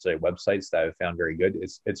necessarily websites that I've found very good.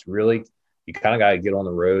 It's really, you kind of got to get on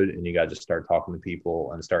the road and you got to just start talking to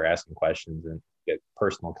people and start asking questions and get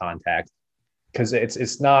personal contact, because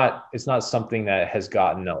it's not something that has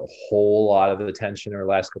gotten a whole lot of attention over the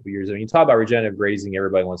last couple of years. I mean, you talk about regenerative grazing,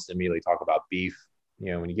 everybody wants to immediately talk about beef.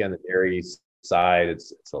 When you get on the dairy side,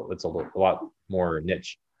 it's a lot more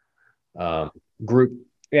niche group.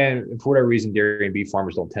 And for whatever reason, dairy and beef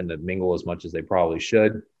farmers don't tend to mingle as much as they probably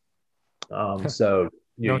should. So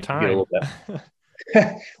no time. You get a little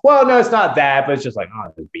bit. Well, no, it's not that, but it's just like,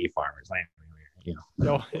 there's beef farmers,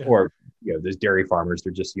 or there's dairy farmers.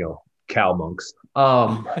 They're just cow monks.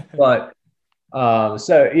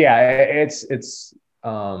 It's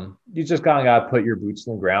you just kind of got to put your boots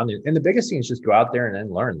on the ground. And the biggest thing is just go out there and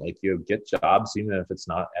then learn. Like, get jobs, even if it's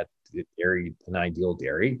not at the dairy, an ideal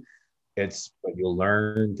dairy. But you'll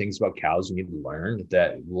learn things about cows you need to learn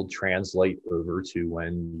that will translate over to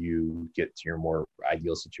when you get to your more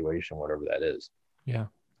ideal situation, whatever that is. Yeah.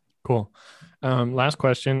 Cool. Last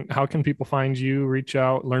question. How can people find you, reach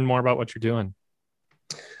out, learn more about what you're doing?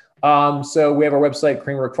 So we have our website,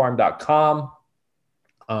 creambrookfarm.com.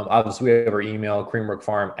 Obviously, we have our email,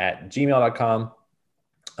 creambrookfarm@gmail.com.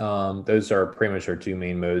 Those are pretty much our two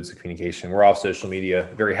main modes of communication. We're off social media,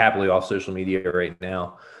 very happily off social media right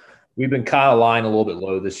now. We've been kind of lying a little bit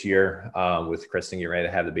low this year with Kristen getting ready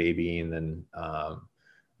to have the baby. And then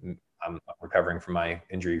I'm recovering from my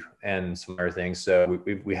injury and some other things. So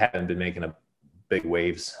we haven't been making big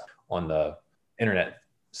waves on the internet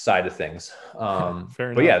side of things.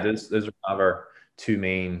 Fair but enough. yeah, those are kind of our two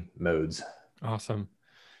main modes. Awesome.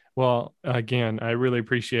 Well, again, I really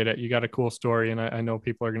appreciate it. You got a cool story, and I know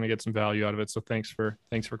people are going to get some value out of it. So thanks for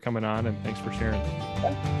coming on, and thanks for sharing.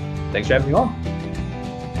 Thanks for having me on.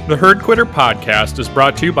 The Herd Quitter podcast is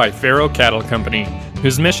brought to you by Faro Cattle Company,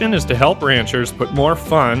 whose mission is to help ranchers put more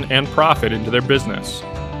fun and profit into their business.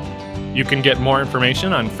 You can get more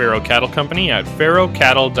information on Faro Cattle Company at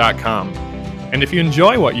farocattle.com. And if you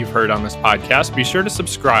enjoy what you've heard on this podcast, be sure to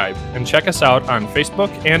subscribe and check us out on Facebook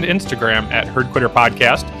and Instagram at Herd Quitter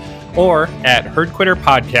Podcast or at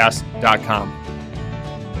herdquitterpodcast.com.